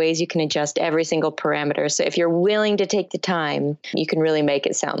amount of ways you can adjust every single parameter. So if you're willing to take the time, you can really make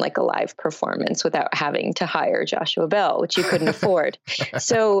it sound like a live performance without having to hire Joshua Bell, which you couldn't afford.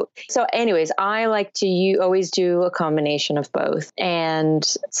 So anyways, I like to always do a combination of both, and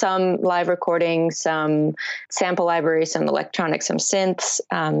some live recording, some sample libraries, some electronics, some synths.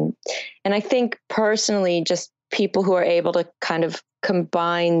 And I think personally, just people who are able to kind of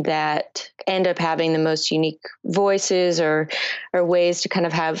combine that end up having the most unique voices or ways to kind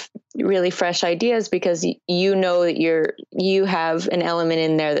of have really fresh ideas, because that you have an element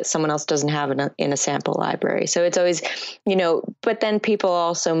in there that someone else doesn't have in a sample library. So it's always, but then people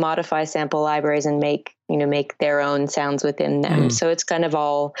also modify sample libraries and make their own sounds within them. So it's kind of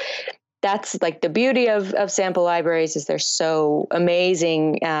all. That's like the beauty of sample libraries, is they're so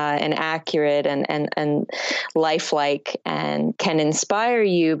amazing and accurate and lifelike, and can inspire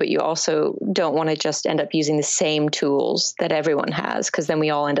you, but you also don't want to just end up using the same tools that everyone has, because then we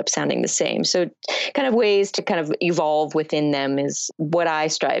all end up sounding the same. So kind of ways to kind of evolve within them is what I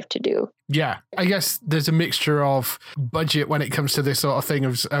strive to do. Yeah, I guess there's a mixture of budget when it comes to this sort of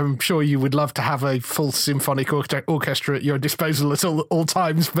thing. I'm sure you would love to have a full symphonic orchestra at your disposal at all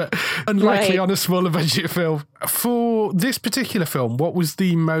times, but unlikely on a smaller budget film. For this particular film, what was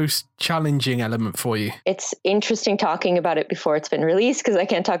the most challenging element for you? It's interesting talking about it before it's been released, because I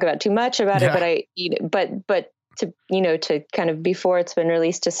can't talk about too much about it, but to kind of before it's been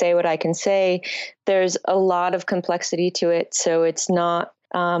released, to say what I can say, there's a lot of complexity to it. So it's not,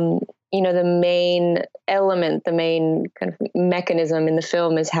 the main element, the main kind of mechanism in the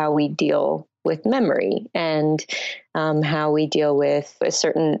film is how we deal with memory, and how we deal with a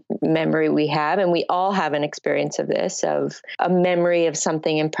certain memory we have. And we all have an experience of this, of a memory of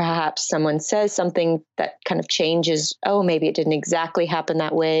something, and perhaps someone says something that kind of changes, maybe it didn't exactly happen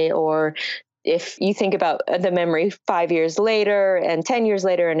that way, or if you think about the memory 5 years later and 10 years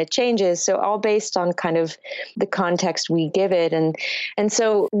later, and it changes. So all based on kind of the context we give it. And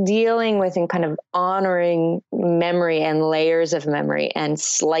so dealing with and kind of honoring memory and layers of memory and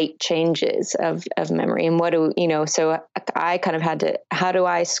slight changes of memory. And so I kind of had to, how do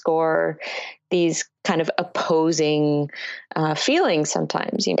I score these kind of opposing feelings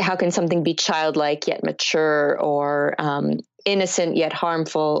sometimes? How can something be childlike yet mature, or innocent yet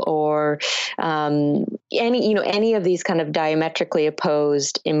harmful, or any of these kind of diametrically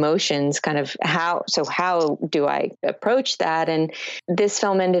opposed emotions? Kind of how do I approach that? And this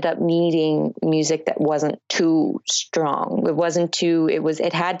film ended up needing music that wasn't too strong.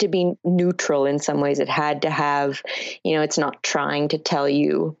 It had to be neutral in some ways. It had to have, it's not trying to tell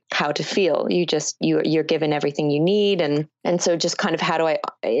you how to feel. You're given everything you need. And so just kind of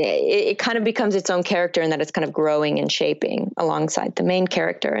it kind of becomes its own character, in that it's kind of growing and shaping alongside the main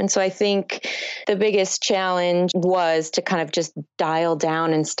character. And so I think the biggest challenge was to kind of just dial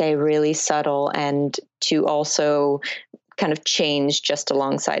down and stay really subtle, and to also kind of change just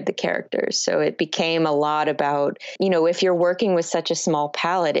alongside the characters. So it became a lot about, if you're working with such a small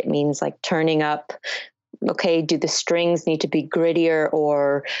palette, it means like turning up okay, do the strings need to be grittier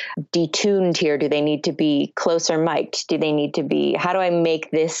or detuned here? Do they need to be closer mic'd? Do they need to be, how do I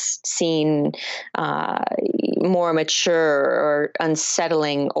make this scene more mature or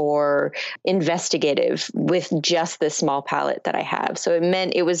unsettling or investigative with just the small palette that I have? So it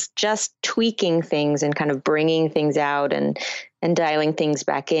meant it was just tweaking things and kind of bringing things out and dialing things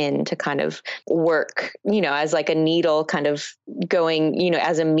back in to kind of work, as like a needle kind of going,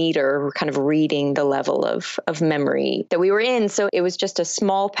 as a meter, kind of reading the level of memory that we were in. So it was just a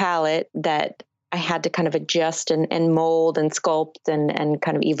small palette that I had to kind of adjust and mold and sculpt and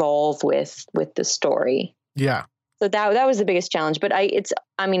kind of evolve with the story. Yeah. So that was the biggest challenge, but it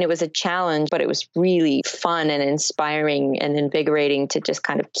was a challenge, but it was really fun and inspiring and invigorating to just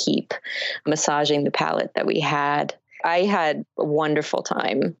kind of keep massaging the palette that we had. I had a wonderful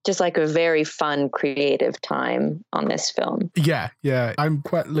time, just like a very fun, creative time on this film. Yeah. I'm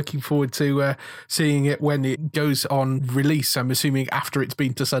quite looking forward to seeing it when it goes on release. I'm assuming after it's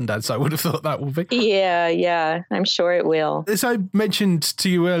been to Sundance, I would have thought that would be. Yeah, I'm sure it will. As I mentioned to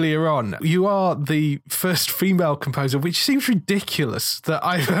you earlier on, you are the first female composer, which seems ridiculous that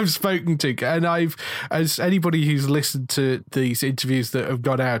I've spoken to. And as anybody who's listened to these interviews that have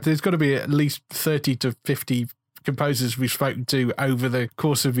gone out, there's got to be at least 30 to 50 composers we've spoken to over the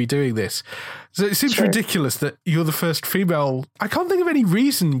course of me doing this. So it seems ridiculous that you're the first female. I can't think of any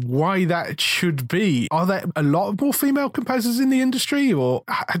reason why that should be. Are there a lot more female composers in the industry, or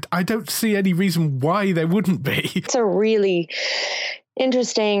I don't see any reason why there wouldn't be? It's a really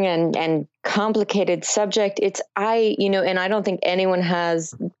interesting and complicated subject. And I don't think anyone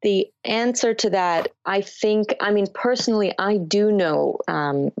has the answer to that. Personally, I do know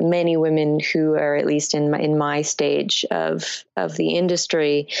many women who are at least in my stage of the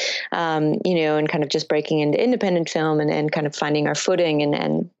industry, and kind of just breaking into independent film and kind of finding our footing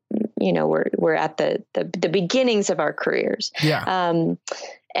and we're at the beginnings of our careers. Yeah.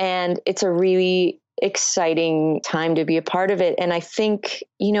 And it's a really exciting time to be a part of it. And I think,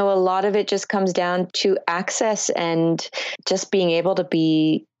 a lot of it just comes down to access and just being able to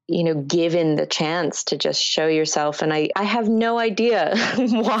be, given the chance to just show yourself. And I have no idea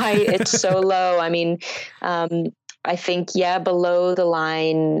why it's so low. I think, below the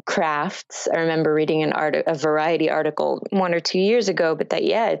line crafts. I remember reading a Variety article 1 or 2 years ago, but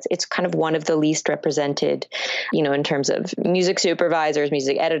it's kind of one of the least represented, in terms of music supervisors,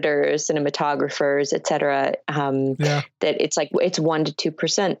 music editors, cinematographers, etc. That it's 1% to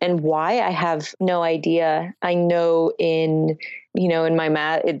 2%. And why? I have no idea. I know in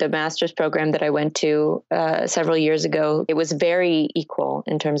the master's program that I went to several years ago, it was very equal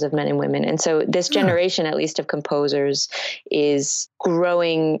in terms of men and women. And so this generation, at least of composers, is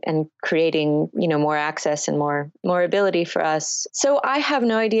growing and creating, more access and more ability for us. So I have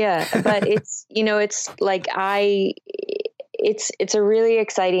no idea, but it's a really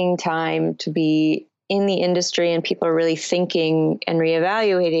exciting time to be in the industry, and people are really thinking and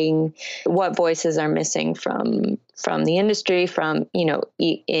reevaluating what voices are missing from the industry, from,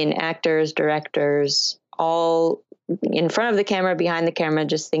 in actors, directors, all in front of the camera, behind the camera,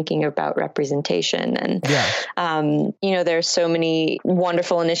 just thinking about representation. And, there's so many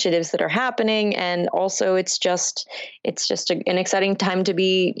wonderful initiatives that are happening. And also it's just an exciting time to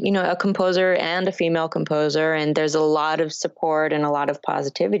be, a composer and a female composer. And there's a lot of support and a lot of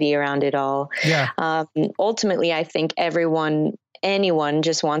positivity around it all. Yeah. Ultimately, I think anyone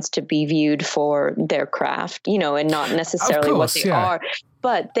just wants to be viewed for their craft, and not necessarily what they are.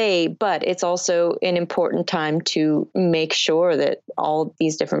 But it's also an important time to make sure that all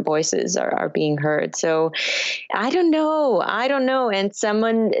these different voices are being heard. So I don't know. And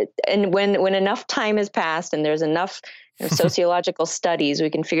when enough time has passed and there's enough sociological studies,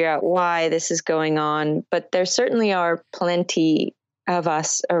 we can figure out why this is going on. But there certainly are plenty of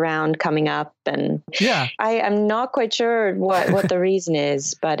us around coming up, and I'm not quite sure what the reason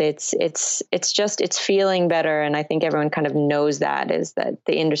is, but it's feeling better, and I think everyone kind of knows that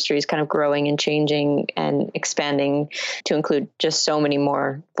the industry is kind of growing and changing and expanding to include just so many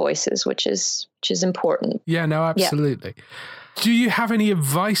more voices, which is important. Yeah, no, absolutely. Yeah. Do you have any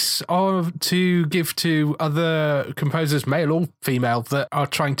advice to give to other composers, male or female, that are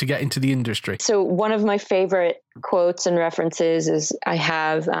trying to get into the industry? So one of my favorite quotes and references is I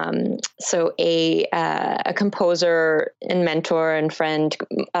have a composer and mentor and friend,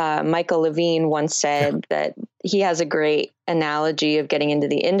 Michael Levine, once said that he has a great analogy of getting into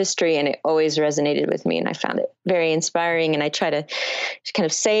the industry, and it always resonated with me, and I found it very inspiring. And I try to kind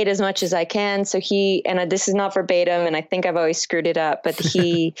of say it as much as I can. So this is not verbatim, and I think I've always screwed it up, but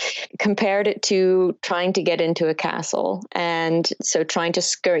he compared it to trying to get into a castle. And so trying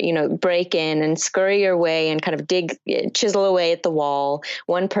to break in and scurry your way and kind of chisel away at the wall.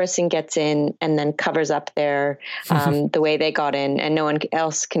 One person gets in and then covers up the way they got in, and no one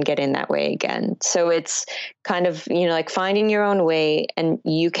else can get in that way again. So it's kind of, like finding your own way, and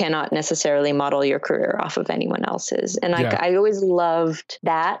you cannot necessarily model your career off of anyone else's. And I always loved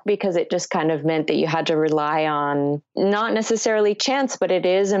that, because it just kind of meant that you had to rely on not necessarily chance, but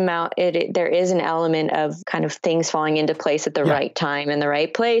there is an element of kind of things falling into place at the right time and the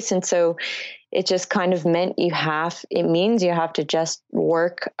right place. And so it just kind of meant it means you have to just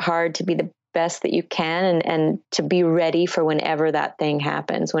work hard to be the best that you can, and to be ready for whenever that thing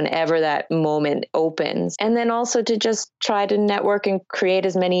happens, whenever that moment opens. And then also to just try to network and create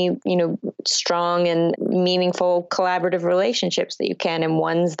as many, strong and meaningful collaborative relationships that you can, and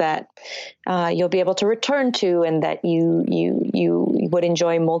ones that you'll be able to return to, and that you would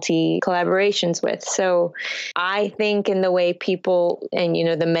enjoy multi collaborations with. So I think in the way people, and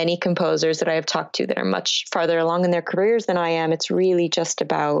the many composers that I have talked to that are much farther along in their careers than I am, it's really just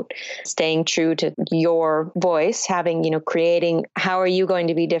about staying true to your voice, creating, how are you going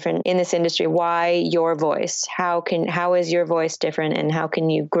to be different in this industry? Why your voice? How is your voice different, and how can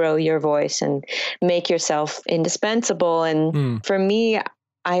you grow your voice and make yourself indispensable? And for me,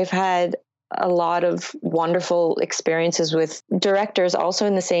 I've had a lot of wonderful experiences with directors also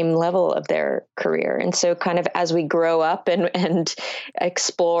in the same level of their career. And so kind of as we grow up and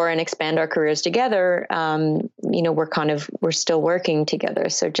explore and expand our careers together, we're still working together.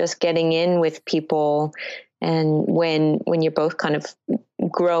 So just getting in with people, and when you're both kind of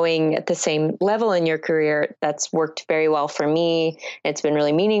growing at the same level in your career, that's worked very well for me. It's been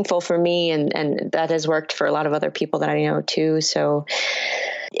really meaningful for me, and that has worked for a lot of other people that I know too. So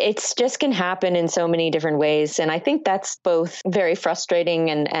it's just can happen in so many different ways. And I think that's both very frustrating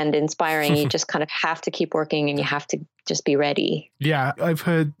and inspiring. You just kind of have to keep working, and you have to just be ready. Yeah, I've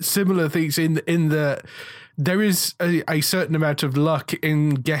heard similar things in that there is a certain amount of luck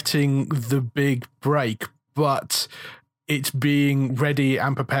in getting the big break, but it's being ready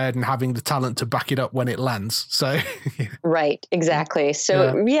and prepared and having the talent to back it up when it lands. So right, exactly.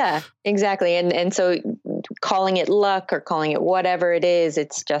 So yeah exactly. And so calling it luck or calling it whatever it is,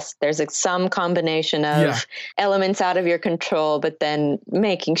 it's just there's some combination of elements out of your control, but then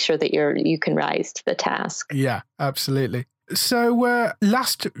making sure that you can rise to the task. Yeah, absolutely. So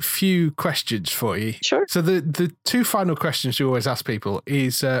last few questions for you. Sure. So the two final questions you always ask people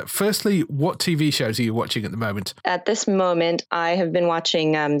is, firstly, what TV shows are you watching at the moment? At this moment, I have been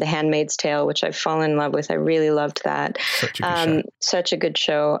watching The Handmaid's Tale, which I've fallen in love with. I really loved that. Such a good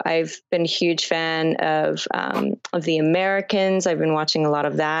show. I've been a huge fan of The Americans. I've been watching a lot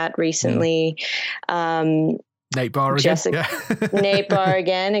of that recently. Nate Barr again. Nate Barr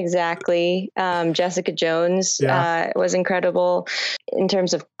again, exactly. Jessica Jones was incredible. In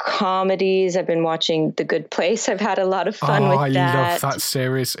terms of comedies, I've been watching The Good Place. I've had a lot of fun with that. I love that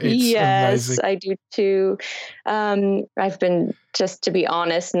series. It's amazing. I do too. I've been, just to be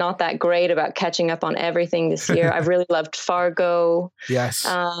honest, not that great about catching up on everything this year. I've really loved Fargo. Yes.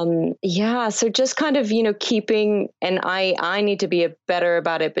 So just kind of, keeping, and I need to be better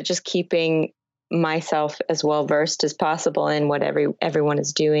about it, but just keeping myself as well versed as possible in what everyone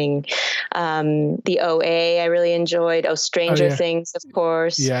is doing. The OA I really enjoyed. Stranger Things, of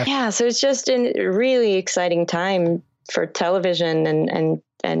course. So it's just a really exciting time for television and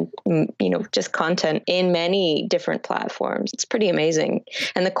just content in many different platforms. It's pretty amazing,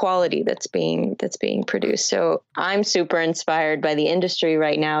 and the quality that's being produced. So I'm super inspired by the industry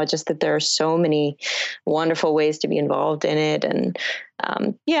right now, just that there are so many wonderful ways to be involved in it. And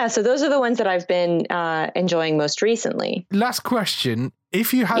so those are the ones that I've been enjoying most recently. Last question.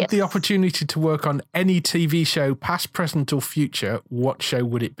 If you had the opportunity to work on any TV show, past, present, or future, what show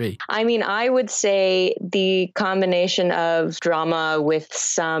would it be? I mean, I would say the combination of drama with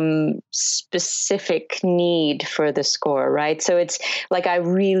some specific need for the score, right? So it's like I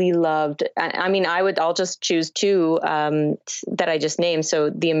really loved, I'll just choose two that I just named. So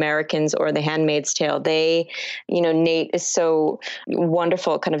The Americans or The Handmaid's Tale. They, Nate is so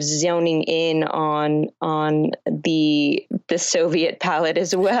wonderful, kind of zoning in on the Soviet palette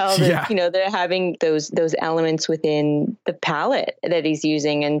as well. They're having those elements within the palette that he's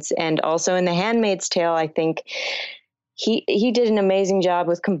using, and also in The Handmaid's Tale, I think he did an amazing job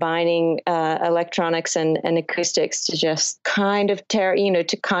with combining electronics and acoustics to just kind of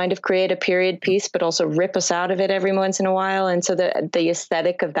create a period piece, but also rip us out of it every once in a while. And so the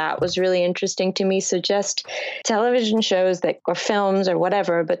aesthetic of that was really interesting to me. So just television shows or films or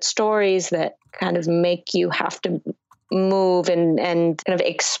whatever, but stories that kind of make you have to move and kind of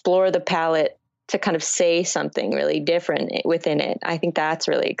explore the palette to kind of say something really different within it. I think that's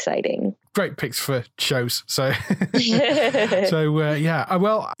really exciting. Great picks for shows. So, yeah.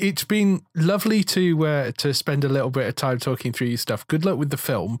 Well, it's been lovely to spend a little bit of time talking through your stuff. Good luck with the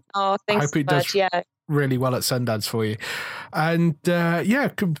film. Oh, thanks so much. Yeah. Really well at Sundance for you. And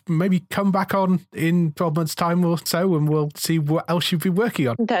could maybe come back on in 12 months' time or so and we'll see what else you've been working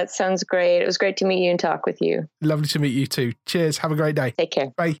on. That sounds great. It was great to meet you and talk with you. Lovely to meet you too. Cheers. Have a great day. Take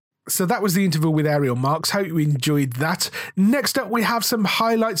care. Bye. So that was the interview with Ariel Marks. Hope you enjoyed that. Next up, we have some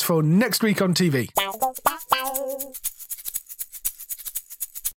highlights for next week on TV.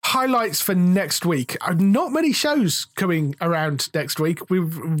 Highlights for next week. Not many shows coming around next week. We're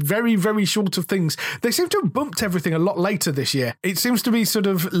very, very short of things. They seem to have bumped everything a lot later this year. It seems to be sort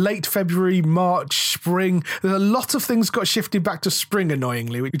of late February, March, spring. There's a lot of things got shifted back to spring,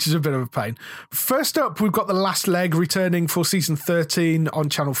 annoyingly, which is a bit of a pain. First up, we've got The Last Leg returning for season 13 on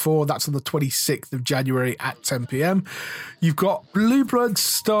Channel 4. That's on the 26th of January at 10 p.m. You've got Blue Bloods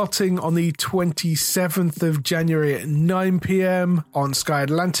starting on the 27th of January at 9 p.m. on Sky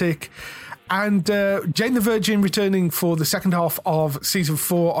Atlantic. And Jane the Virgin returning for the second half of season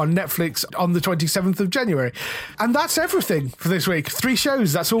 4 on Netflix on the 27th of January. And that's everything for this week. 3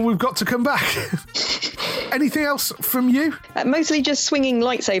 shows. That's all we've got to come back. Anything else from you? Mostly just swinging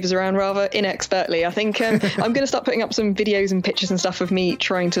lightsabers around rather inexpertly. I think I'm going to start putting up some videos and pictures and stuff of me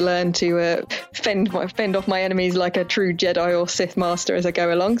trying to learn to fend off my enemies like a true Jedi or Sith master as I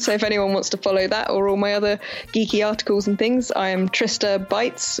go along. So if anyone wants to follow that or all my other geeky articles and things, I am Trista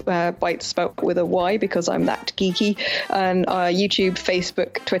Bytes, Bytes spelled with a Y because I'm that geeky, and YouTube,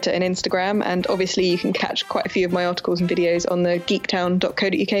 Facebook, Twitter and Instagram. And obviously you can catch quite a few of my articles and videos on the geektown.co.uk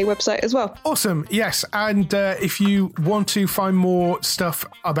website as well. Awesome. Yes. And if you want to find more stuff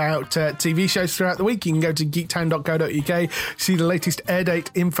about TV shows throughout the week, you can go to geektown.co.uk, see the latest air date,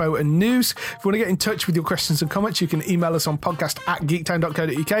 info and news. If you want to get in touch with your questions and comments, you can email us on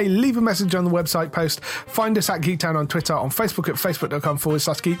podcast@geektown.co.uk, leave a message on the website post, find us at Geektown on Twitter, on Facebook at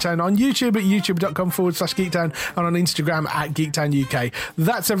facebook.com/geektown, on YouTube at youtube.com/geektown, and on Instagram at Geektown UK.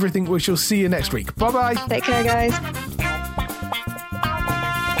 That's everything. We shall see you next week. Bye-bye. Take care, guys.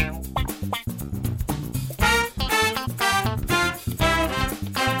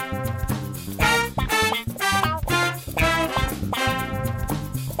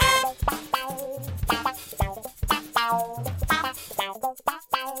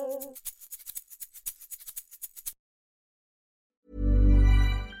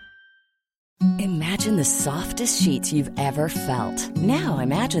 Imagine the softest sheets you've ever felt. Now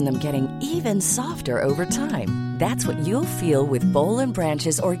imagine them getting even softer over time. That's what you'll feel with Boll &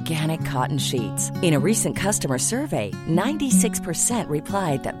 Branch's organic cotton sheets. In a recent customer survey, 96%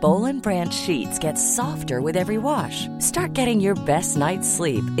 replied that Boll & Branch sheets get softer with every wash. Start getting your best night's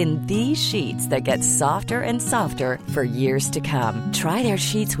sleep in these sheets that get softer and softer for years to come. Try their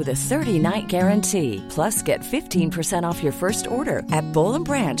sheets with a 30-night guarantee. Plus, get 15% off your first order at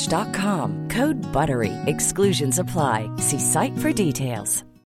bollandbranch.com. Code BUTTERY. Exclusions apply. See site for details.